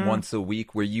session once a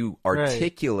week where you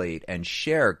articulate and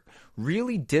share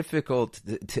really difficult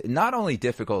to not only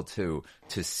difficult to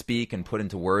speak and put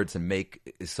into words and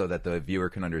make so that the viewer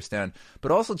can understand, but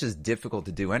also just difficult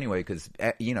to do anyway because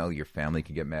your family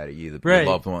can get mad at you, your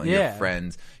loved one, your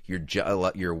friends,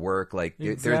 your work. Like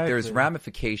there's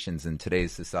ramifications in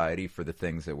today's society for the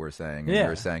things that we're saying and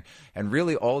you're saying, and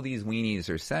really all these weenies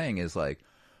are saying is like,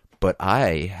 but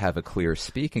I have a clear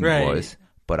speaking voice.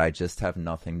 But I just have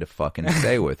nothing to fucking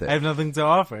say with it. I have nothing to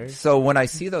offer. So when I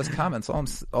see those comments,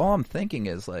 all I'm thinking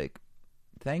is like,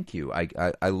 thank you.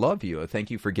 I love you.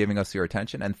 Thank you for giving us your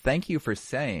attention. And thank you for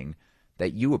saying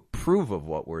that you approve of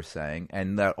what we're saying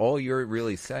and that all you're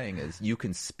really saying is you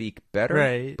can speak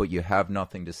better, but you have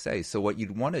nothing to say. So what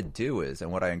you'd want to do is,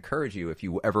 and what I encourage you, if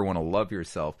you ever want to love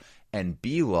yourself and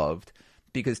be loved,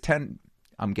 because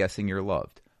I'm guessing you're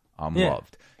loved. I'm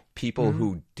loved. People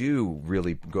who do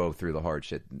really go through the hard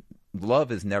shit,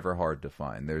 love is never hard to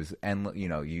find.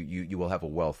 You will have a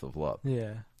wealth of love.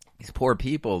 Yeah. These poor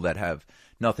people that have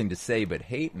nothing to say but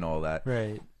hate and all that.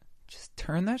 Right. Just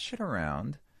turn that shit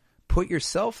around. Put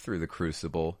yourself through the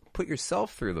crucible. Put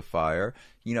yourself through the fire.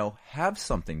 Have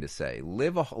something to say.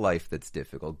 Live a life that's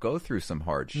difficult. Go through some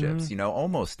hardships.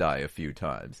 Almost die a few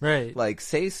times. Right. Like,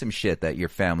 say some shit that your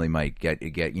family might get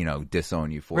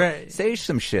disown you for. Right. Say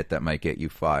some shit that might get you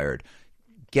fired.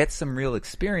 Get some real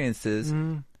experiences.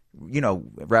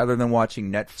 Rather than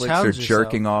watching Netflix Challenge or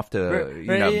jerking yourself. off to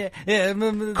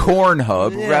Cornhub,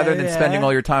 Cornhub, rather than spending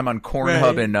all your time on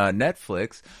Cornhub and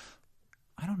Netflix.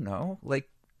 I don't know. Like,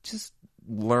 just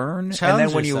learn. Challenge and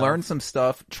then when yourself. you learn some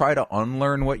stuff, try to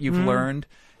unlearn what you've learned.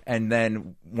 And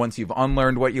then once you've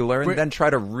unlearned what you learned, then try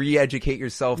to re-educate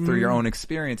yourself through your own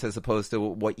experience as opposed to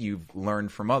what you've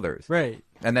learned from others. Right.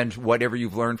 And then whatever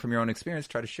you've learned from your own experience,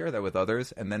 try to share that with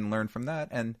others and then learn from that.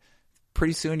 And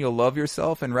pretty soon you'll love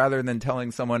yourself, and rather than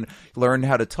telling someone learn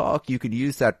how to talk, you could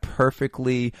use that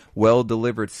perfectly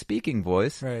well-delivered speaking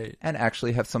voice and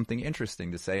actually have something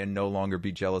interesting to say and no longer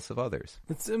be jealous of others.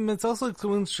 It's also like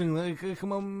so interesting, like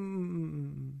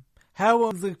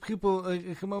how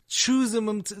people choose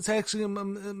to actually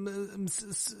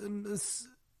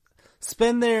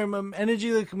spend their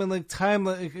energy time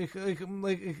hanging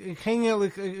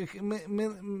out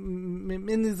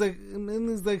in these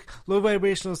low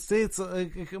vibrational states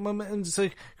and just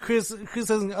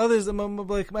criticizing others. I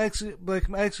actually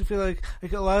feel like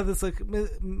a lot of this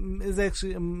is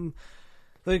actually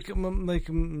about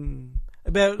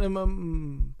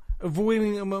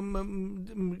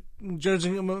avoiding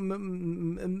judging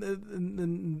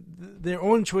their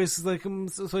own choices.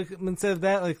 So instead of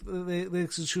that, they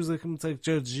actually choose to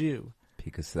judge you.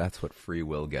 Because that's what free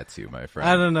will gets you, my friend.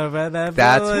 I don't know about that.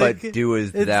 That's what do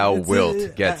as thou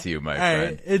wilt gets you, my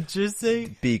friend. Right,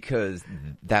 interesting. Because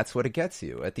that's what it gets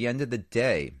you. At the end of the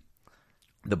day,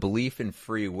 the belief in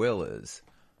free will is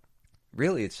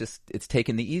really it's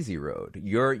taking the easy road.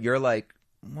 You're like,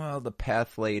 well, the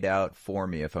path laid out for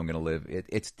me if I'm going to live.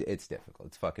 It's difficult.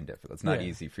 It's fucking difficult. It's not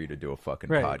easy for you to do a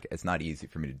fucking podcast. It's not easy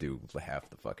for me to do half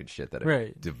the fucking shit that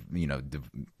I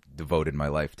devoted my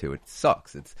life to. It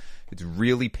sucks. It's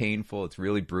really painful. It's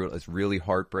really brutal. It's really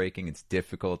heartbreaking. It's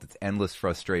difficult. It's endless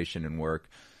frustration in work.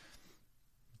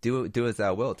 Do as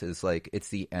thou wilt is like it's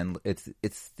the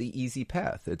easy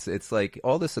path. It's like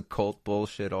all this occult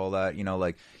bullshit, all that,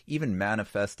 like even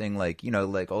manifesting, like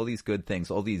all these good things,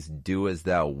 all these do as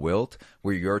thou wilt,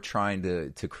 where you're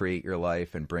trying to create your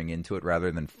life and bring into it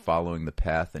rather than following the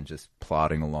path and just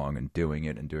plodding along and doing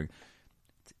it.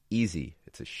 It's easy.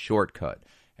 It's a shortcut.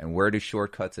 And where do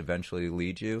shortcuts eventually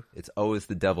lead you? It's always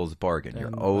the devil's bargain.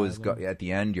 You're always at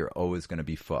the end. You're always going to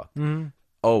be fucked. Mm-hmm.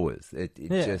 Always.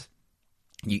 Just.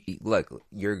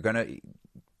 You're gonna.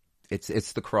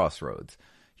 It's the crossroads.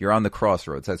 You're on the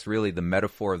crossroads. That's really the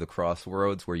metaphor of the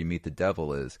crossroads where you meet the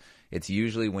devil. It's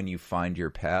usually when you find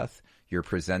your path, you're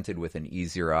presented with an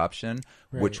easier option,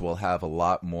 which will have a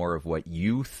lot more of what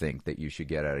you think that you should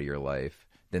get out of your life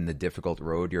than the difficult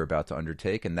road you're about to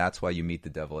undertake. And that's why you meet the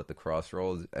devil at the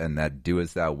crossroads. And that do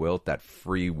as thou wilt, that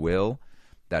free will,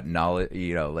 that knowledge,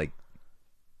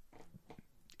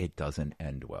 it doesn't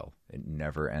end well. It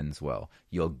never ends well.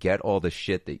 You'll get all the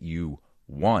shit that you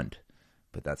want,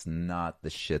 but that's not the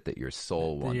shit that your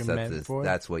soul wants.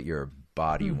 That's what your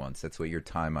body wants. That's what your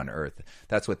time on earth.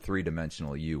 That's what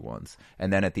three-dimensional you wants.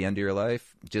 And then at the end of your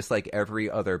life, just like every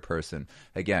other person,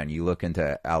 again, you look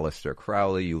into Aleister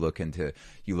Crowley, you look into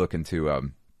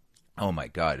oh my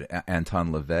God,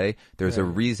 Anton LaVey. There's a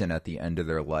reason at the end of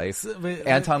their life.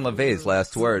 Anton LaVey's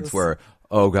last words were,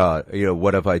 "Oh God,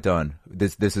 what have I done?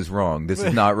 This is wrong. This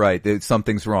is not right.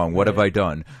 Something's wrong. What have I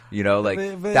done?"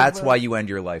 That's why you end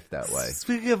your life that way.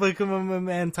 Speaking of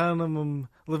Anton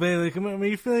LaVey, are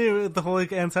you familiar with the whole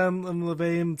Anton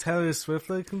LaVey and Taylor Swift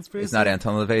conspiracy? It's not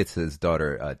Anton LaVey. It's his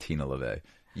daughter Tina LaVey.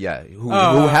 Yeah, who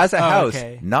has a house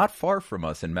not far from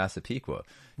us in Massapequa.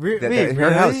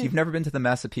 Her house. You've never been to the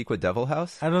Massapequa Devil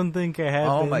House? I don't think I have.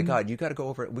 Oh my God, you got to go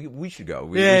over. We should go.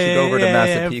 We should go over to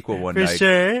Massapequa one night. For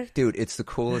sure, dude. It's the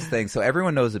coolest thing. So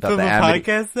everyone knows about the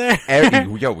podcast there.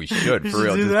 We should for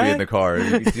real. Just be in the car.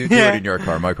 Do it in your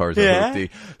car. My car's a hoopty.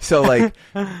 So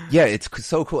it's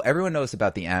so cool. Everyone knows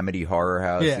about the Amity Horror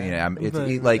House. Yeah,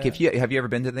 have you ever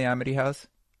been to the Amity House?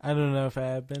 I don't know if I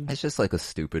have been. It's just like a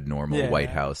stupid normal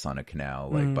white house on a canal,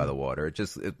 by the water.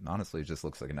 It honestly just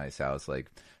looks like a nice house.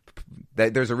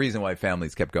 There's a reason why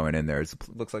families kept going in there. It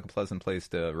looks like a pleasant place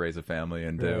to raise a family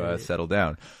and to settle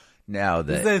down. Now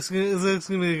that is that going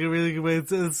to be a really good way to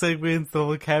segue into the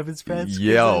whole Cabbage Patch?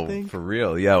 For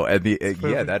real, and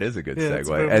that is a good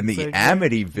segue. And the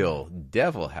Amityville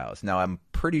Devil House. Now I'm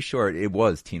pretty sure it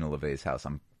was Tina LaVey's house.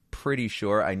 I'm pretty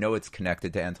sure. I know it's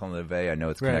connected to Anton LaVey. I know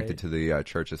it's connected to the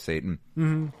Church of Satan.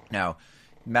 Mm-hmm. Now,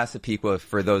 Massapequa,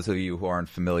 for those of you who aren't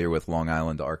familiar with Long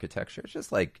Island architecture, it's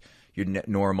just like your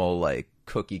normal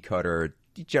cookie cutter,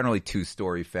 generally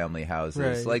 2-story family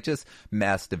houses, just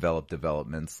mass developed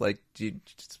developments.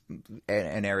 Just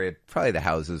an area, probably the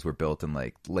houses were built in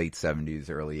late 70s,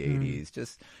 early 80s.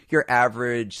 Just your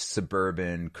average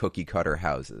suburban cookie cutter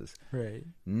houses. Right.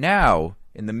 Now,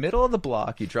 in the middle of the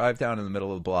block, you drive down in the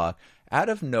middle of the block, out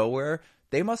of nowhere,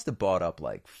 they must have bought up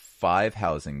 5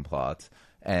 housing plots.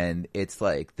 And it's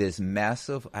this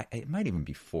massive, it might even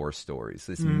be 4 stories,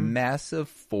 this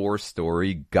massive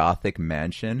 4-story Gothic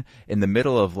mansion in the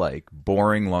middle of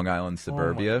boring Long Island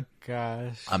suburbia. Oh my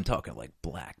gosh. I'm talking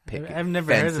black picket I've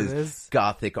never fences, heard of this.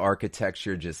 Gothic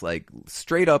architecture, just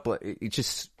straight up,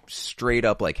 straight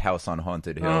up House on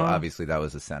Haunted Hill. Obviously that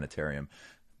was a sanitarium,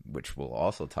 which will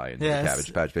also tie into the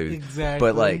Cabbage Patch Babies.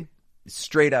 Exactly. But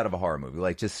straight out of a horror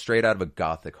movie, just straight out of a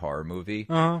Gothic horror movie.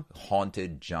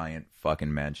 Haunted giant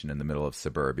fucking mansion in the middle of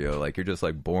suburbia. You're just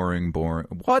boring.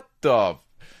 What the?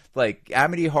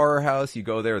 Amity Horror House, you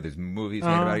go there, there's movies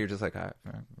made about it, you're just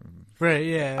Right,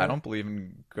 yeah. I don't believe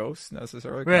in ghosts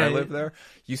necessarily. Right. I live there.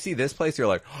 You see this place, you're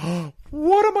like, oh,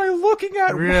 what am I looking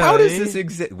at? Really? How does this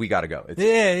exist? We gotta go. It's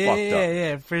fucked up.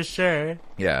 Yeah, for sure.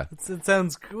 Yeah. It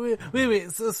sounds good.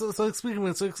 Wait. So like, speaking of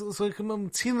it, so like,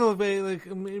 Tina LaVey, like,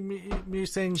 you're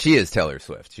saying she is Taylor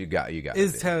Swift. You got.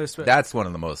 Is Taylor Swift. That's one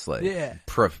of the most like,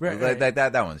 right.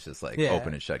 That one's just like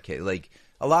open and shut case. Like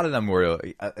a lot of them were.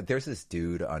 There's this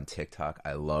dude on TikTok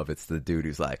I love. It's the dude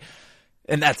who's like.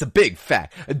 And that's a big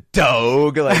fat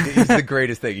dog. Like he's the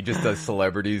greatest thing. He just does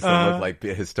celebrities that look like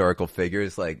historical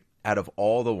figures. Like out of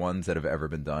all the ones that have ever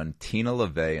been done, Tina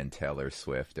LaVey and Taylor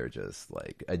Swift are just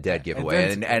like a dead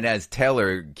giveaway. And as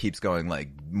Taylor keeps going like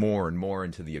more and more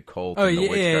into the occult, and the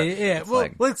witchcraft, well,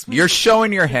 like, you're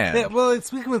showing your hand. Yeah, well, like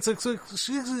speaking of it, so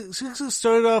she actually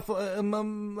started off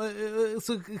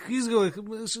so years ago. Like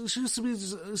she used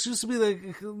to be like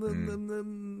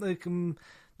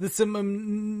this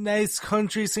nice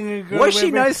country singer girl. Was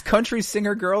she nice country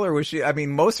singer girl, or was she? I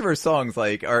mean, most of her songs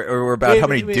like are about how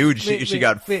many dudes she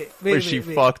got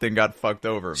fucked and got fucked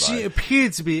over by. She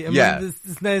appeared to be.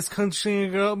 This nice country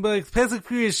singer girl, but like the past like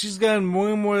few years, she's gotten more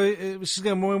and more. She's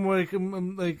got more and more into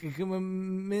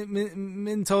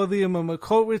all the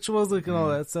occult rituals, like and all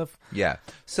that stuff. Yeah.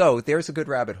 So there's a good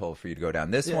rabbit hole for you to go down.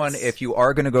 This one, if you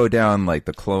are going to go down like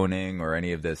the cloning or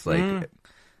any of this, like.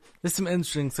 There's some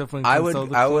interesting stuff when I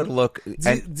would look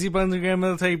deep underground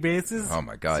military bases. Oh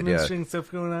my god, some interesting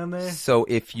stuff going on there. So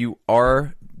if you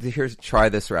are try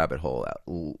this rabbit hole out.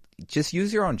 Just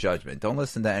use your own judgment. Don't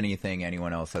listen to anything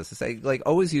anyone else has to say. Like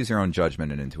always use your own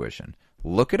judgment and intuition.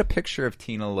 Look at a picture of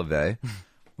Tina LaVey.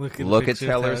 Look at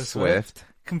Taylor Swift.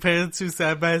 Compare the two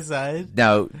side by side.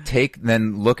 Now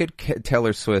look at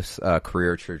Taylor Swift's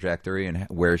career trajectory and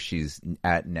where she's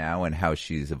at now and how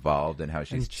she's evolved and how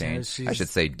she's changed. I should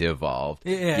say devolved.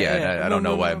 I don't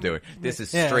know why I'm doing. This is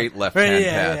straight left hand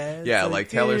path. Yeah, like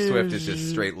Taylor Swift is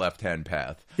just straight left hand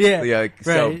path. Yeah.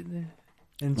 So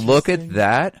look at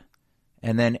that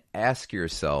and then ask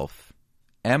yourself,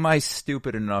 am I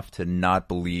stupid enough to not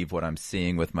believe what I'm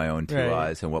seeing with my own two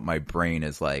eyes and what my brain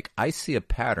is like? I see a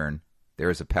pattern. There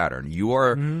is a pattern. You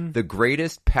are the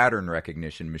greatest pattern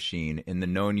recognition machine in the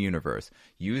known universe.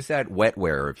 Use that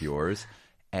wetware of yours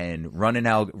and run the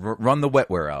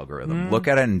wetware algorithm. Look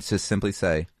at it and just simply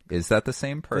say, is that the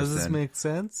same person? Does this make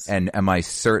sense? And am I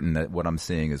certain that what I'm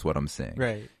seeing is what I'm seeing?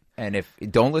 Right. And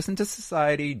don't listen to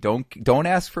society. Don't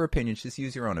ask for opinions. Just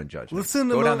use your own judgment.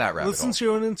 Go down that rabbit hole. Listen to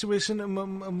your own intuition.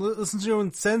 Listen to your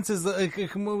own senses. Like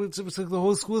it's like the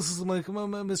whole school system. Like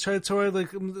is trying to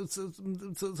like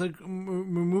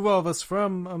remove all of us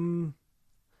from.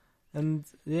 And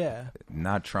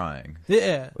not trying.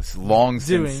 Yeah, it's long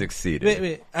since succeeded.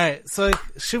 Wait. All right. So like,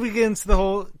 should we get into the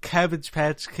whole Cabbage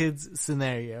Patch Kids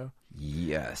scenario?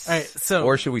 Yes. All right. So,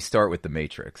 or should we start with the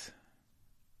Matrix?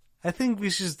 I think we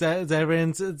should dive right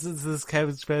into this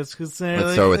Cabbage Patch Kids scenario.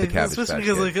 Let's start with the Cabbage Patch Especially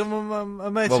because, Kids.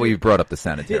 I'm actually... Well, we brought up the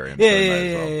sanitarium.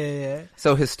 Yeah.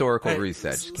 So historical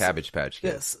research, Cabbage Patch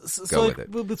Kids. Yes. Go with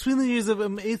it. Between the years of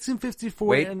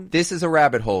 1854 and... this is a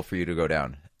rabbit hole for you to go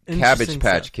down. Cabbage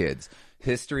Patch Kids.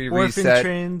 History Orphan reset.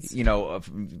 Trains.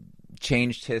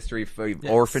 Changed history.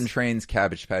 Orphan Trains,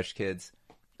 Cabbage Patch Kids.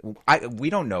 We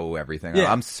don't know everything.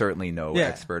 Yeah. I'm certainly no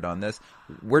expert on this.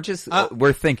 We're just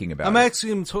we're thinking about it. I'm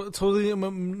actually totally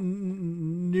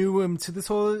new to this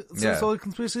whole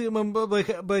conspiracy. My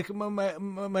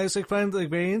find like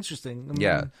very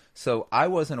interesting. So I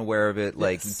wasn't aware of it.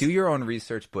 Like, do your own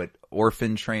research, but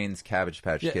Orphan Trains, Cabbage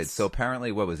Patch Kids. So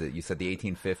apparently, what was it? You said the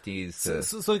 1850s.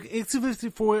 So like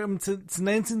 1854 to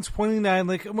 1929,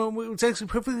 like which actually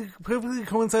perfectly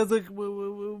coincides like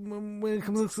when it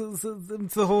comes to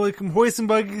the whole like horse and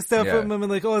buggy stuff, and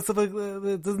like all that stuff like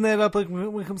that doesn't add up. Like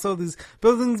when it comes to all these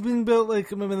buildings being built,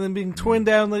 like and then being torn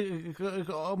down, like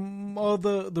all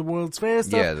the World's Fair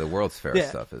stuff. Yeah, the World's Fair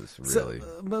stuff is really.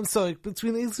 So like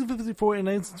between 1854 and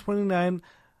 1929.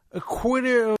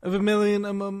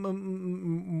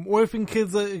 250,000 orphan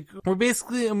kids were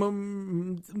basically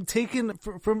taken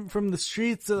from the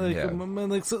streets.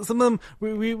 Like so, some of them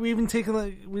we even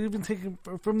taken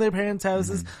from their parents'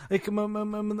 houses. Like they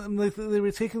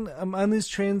were taken on these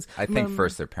trains. I think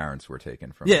first their parents were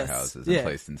taken from their houses and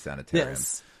placed in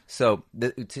sanitariums. So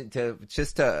to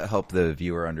help the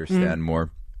viewer understand more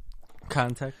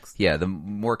context. Yeah, the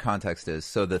more context is,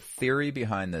 so the theory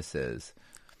behind this is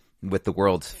with the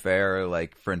World's Fair,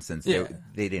 like for instance,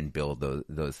 they didn't build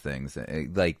those things.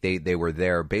 Like they were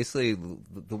there. Basically,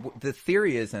 the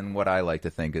theory is, and what I like to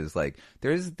think is like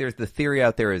there's the theory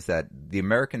out there is that the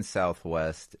American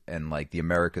Southwest and like the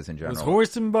Americas in general was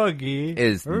horse and buggy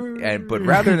but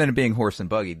rather than it being horse and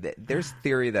buggy, there's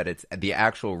theory that it's the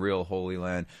actual real Holy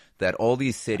Land. That all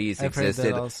these cities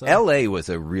existed. LA was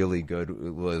a really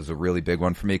big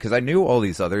one for me because I knew all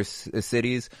these other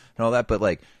cities and all that, but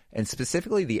like. And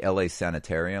specifically the LA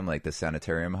sanitarium, like the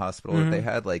sanitarium hospital that they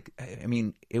had, like, I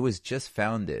mean, it was just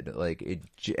founded. Like,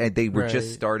 they were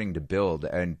just starting to build,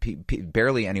 and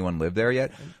barely anyone lived there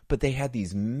yet. But they had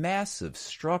these massive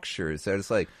structures that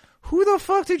it's like, who the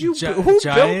fuck did you? Who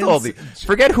built all these?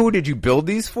 Forget who did you build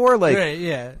these for? Like,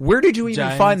 where did you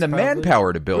even find the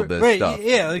manpower to build this stuff?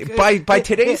 Yeah, like, by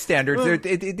today's standards,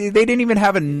 they didn't even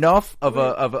have enough of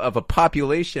a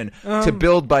population to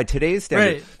build by today's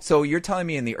standards. So you're telling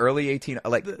me in the early 18,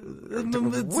 like, how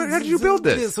did you build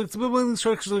this? Yeah, so to build one of these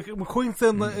structures, like according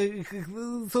to them,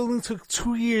 it only took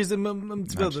 2 years to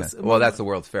build this. Well, that's the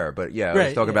World's Fair, but I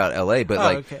was talking about LA.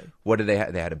 But what did they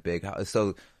have? They had a big house.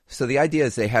 So the idea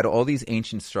is they had all these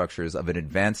ancient structures of an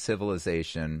advanced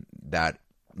civilization that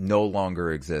no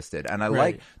longer existed. And I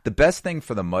like the best thing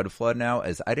for the mud flood now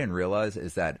is I didn't realize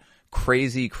is that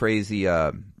crazy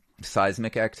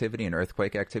seismic activity and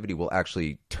earthquake activity will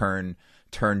actually turn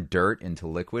dirt into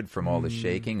liquid from all the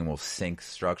shaking and will sink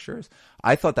structures.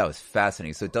 I thought that was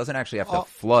fascinating. So it doesn't actually have to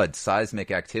flood.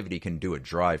 Seismic activity can do a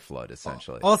dry flood,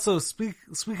 essentially. Also,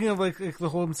 speaking of like the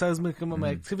whole seismic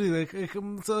activity, like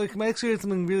I actually heard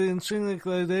something really interesting like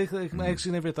the other day. Like I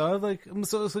actually never thought of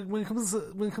so it's like when it comes to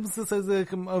the size of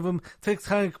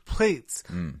tectonic plates,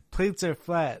 plates are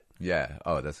flat. Yeah.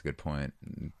 Oh, that's a good point.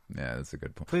 Yeah, that's a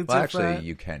good point. Plates well, are actually, flat.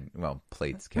 You can. Well,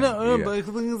 plates can. No, but like,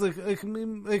 the thing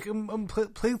is,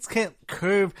 plates can't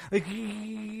curve. Like,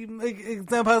 it's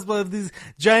not possible if these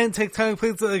giant tectonic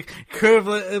plates that like curve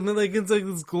into like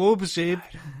this globe shape.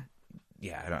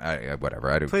 Yeah,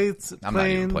 whatever. Plates, I'm not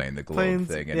even playing the globe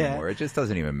thing anymore. It just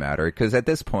doesn't even matter because at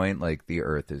this point, like the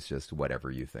Earth is just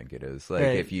whatever you think it is. Like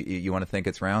if you want to think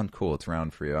it's round, cool, it's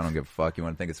round for you. I don't give a fuck. You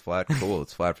want to think it's flat, cool,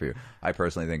 it's flat for you. I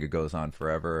personally think it goes on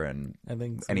forever, and I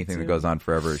think so anything too. That goes on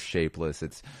forever is shapeless.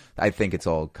 I think it's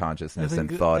all consciousness and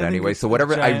thought anyway. So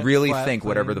whatever I really think,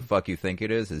 whatever the fuck you think it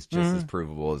is just as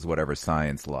provable as whatever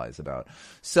science lies about.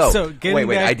 So wait,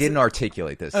 I didn't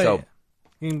articulate this. So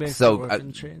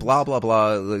blah blah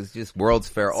blah. It's just World's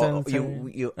Fair. All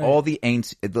the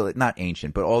ancient, not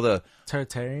ancient, but all the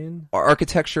Tartarian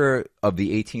architecture of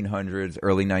the 1800s,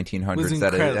 early 1900s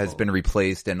that has been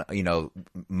replaced and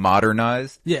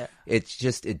modernized. Yeah, it's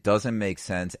just it doesn't make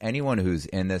sense. Anyone who's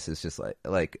in this is just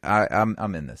like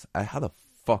I'm in this. How the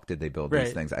fuck did they build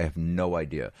these things? I have no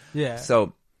idea. Yeah.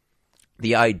 So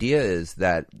the idea is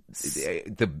that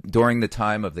during the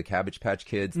time of the Cabbage Patch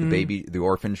Kids, the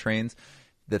orphan trains.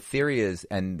 The theory is,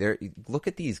 and look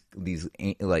at these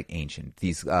like ancient,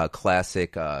 these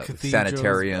classic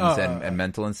sanitariums and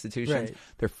mental institutions. Right.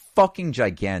 They're fucking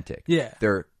gigantic. Yeah,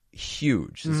 they're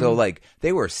huge. So like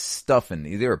they were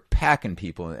packing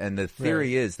people, and the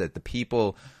theory is that the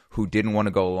people who didn't want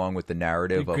to go along with the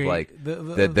narrative of like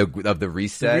the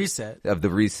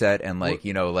reset and like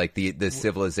like the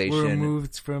civilization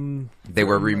they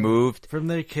were removed from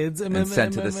their kids and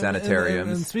sent to the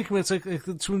sanitariums. And speaking of it's like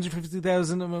the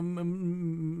 250,000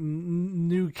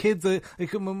 new kids who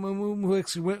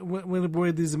actually went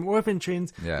aboard these orphan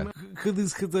trains. Yeah. Could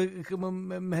these kids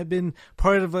have been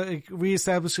part of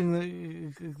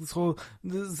reestablishing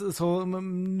this whole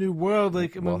new world?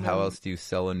 Well, how else do you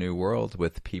sell a new world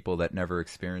with people that never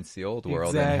experienced the old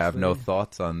world and have no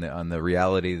thoughts on the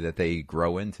reality that they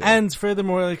grow into? And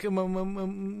furthermore, could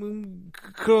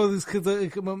all these kids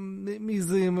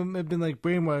easily have been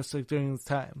brainwashed during this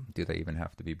time? Do they even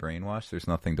have to be brainwashed? There's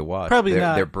nothing to watch. Probably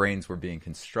not. Their brains were being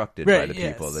constructed by the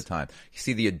people at the time. You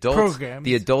see, the adults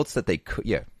that they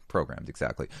could, programmed,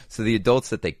 exactly. So the adults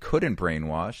that they couldn't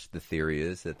brainwash, the theory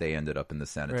is that they ended up in the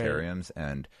sanitariums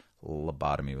and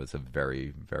lobotomy was a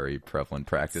very, very prevalent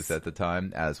practice at the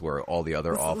time, as were all the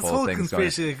other awful this whole things.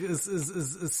 Conspiracy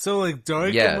is so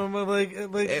dark. Yeah.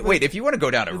 Wait, if you want to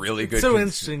go down a really good,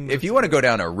 interesting. If you want to go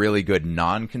down a really good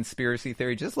non-conspiracy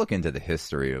theory, just look into the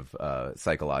history of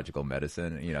psychological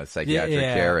medicine. Psychiatric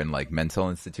care and mental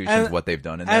institutions, what they've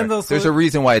done in there. And also, there's a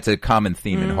reason why it's a common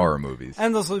theme in horror movies.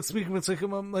 And also, speaking of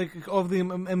all the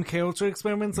MK Ultra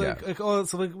experiments, a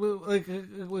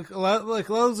lot of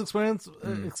those experiments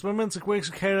experiments like where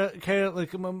actually carry out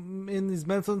like in these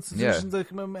mental institutions,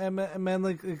 like and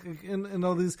like in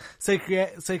all these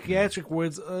psychiatric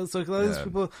wards. So like a lot of these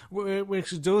people were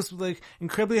actually dosed with like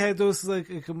incredibly high doses like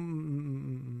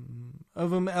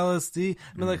of LSD. I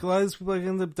mean, like a lot of these people like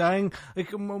end up dying,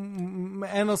 like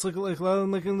and also like a lot of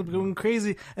them like end up going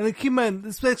crazy. And like keep in mind,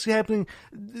 this is actually happening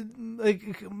like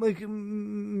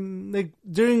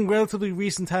during relatively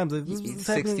recent times, like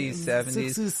 60s,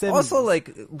 70s. Also,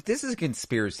 like this is a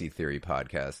conspiracy theory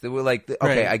podcast. They were like,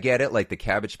 okay, I get it, like the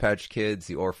Cabbage Patch Kids,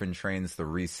 the Orphan trains, the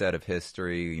reset of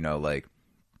history. You know, like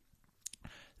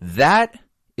that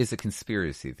is a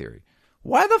conspiracy theory.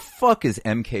 Why the fuck is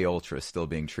MK Ultra still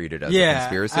being treated as a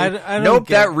conspiracy? I nope,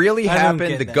 that really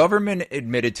happened. The government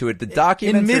admitted to it. The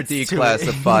documents are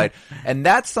declassified. And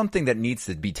that's something that needs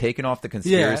to be taken off the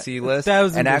conspiracy list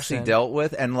and actually dealt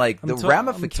with. And like the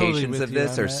ramifications of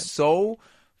this are so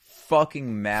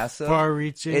fucking massive.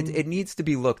 Far-reaching. It needs to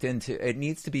be looked into. It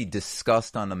needs to be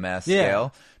discussed on a mass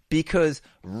scale. Because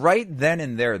right then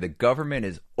and there, the government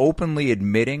is openly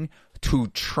admitting to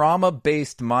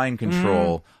trauma-based mind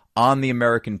control on the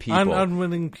American people. On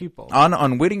unwitting people. On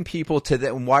unwitting people.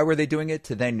 Why were they doing it?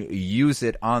 To then use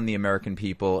it on the American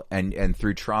people and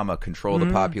through trauma control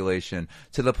the population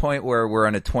to the point where we're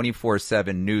on a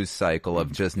 24/7 news cycle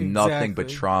of just nothing but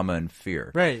trauma and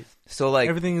fear. Right. So like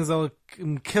everything is all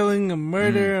killing and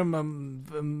murder,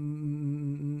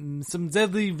 some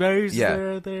deadly viruses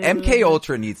there. MK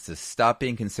Ultra needs to stop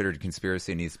being considered a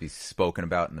conspiracy. It needs to be spoken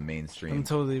about in the mainstream. I'm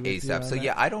totally with ASAP. So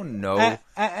that. I don't know.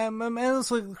 And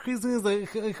also, like, the crazy thing is like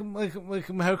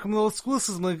how come the old school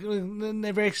system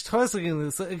never actually taught us again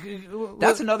this?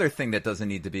 That's another thing that doesn't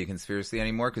need to be a conspiracy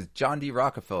anymore because John D.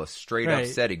 Rockefeller straight up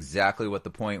said exactly what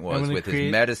the point was with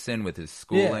his medicine, with his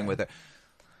schooling, with it.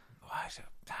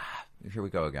 Here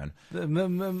we go again.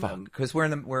 Because we're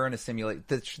in a simulation.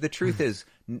 The truth is,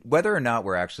 whether or not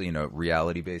we're actually in a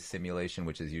reality-based simulation,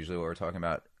 which is usually what we're talking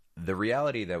about, the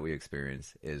reality that we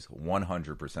experience is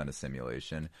 100% a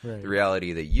simulation. Right. The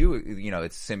reality that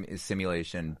it's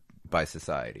simulation by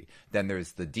society. Then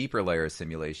there's the deeper layer of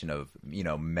simulation of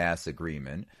mass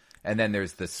agreement. And then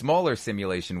there's the smaller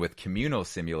simulation with communal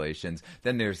simulations.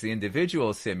 Then there's the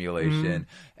individual simulation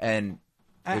and.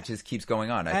 Which keeps going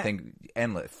on. I think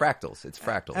endless fractals. It's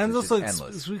fractals. And it's also,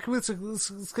 endless.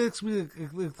 It's going to be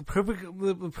the perfect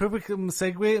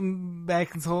segue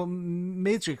back into whole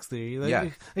Matrix theory.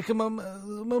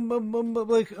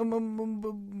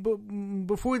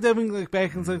 Before diving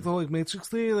back into the whole Matrix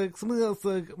theory, something else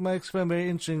I actually find very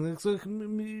interesting.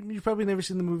 You've probably never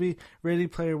seen the movie Ready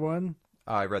Player One.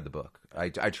 I read the book. I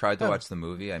tried to watch the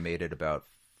movie. I made it about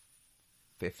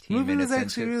 15 movie minutes was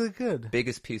actually into really good.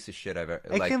 Biggest piece of shit I've ever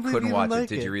couldn't watch like it.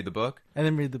 Did you read the book? I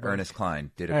didn't read the book. Ernest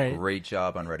Cline did a great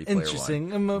job on Ready Player One.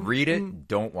 Interesting. Read it,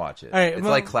 don't watch it. It's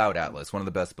like Cloud Atlas, one of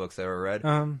the best books I ever read.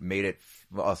 Made it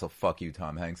also fuck you,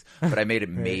 Tom Hanks. But I made it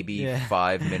maybe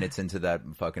 5 minutes into that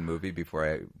fucking movie before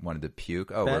I wanted to puke.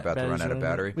 We're about to run out of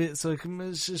battery. Wait, so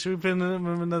should we put in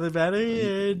another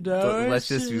battery? Let's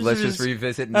just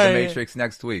revisit The Matrix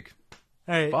next week.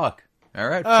 All right. Fuck. All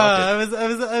right. Fuck it. I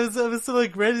was so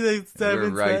ready to dive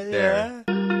into right that. there.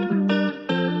 Yeah.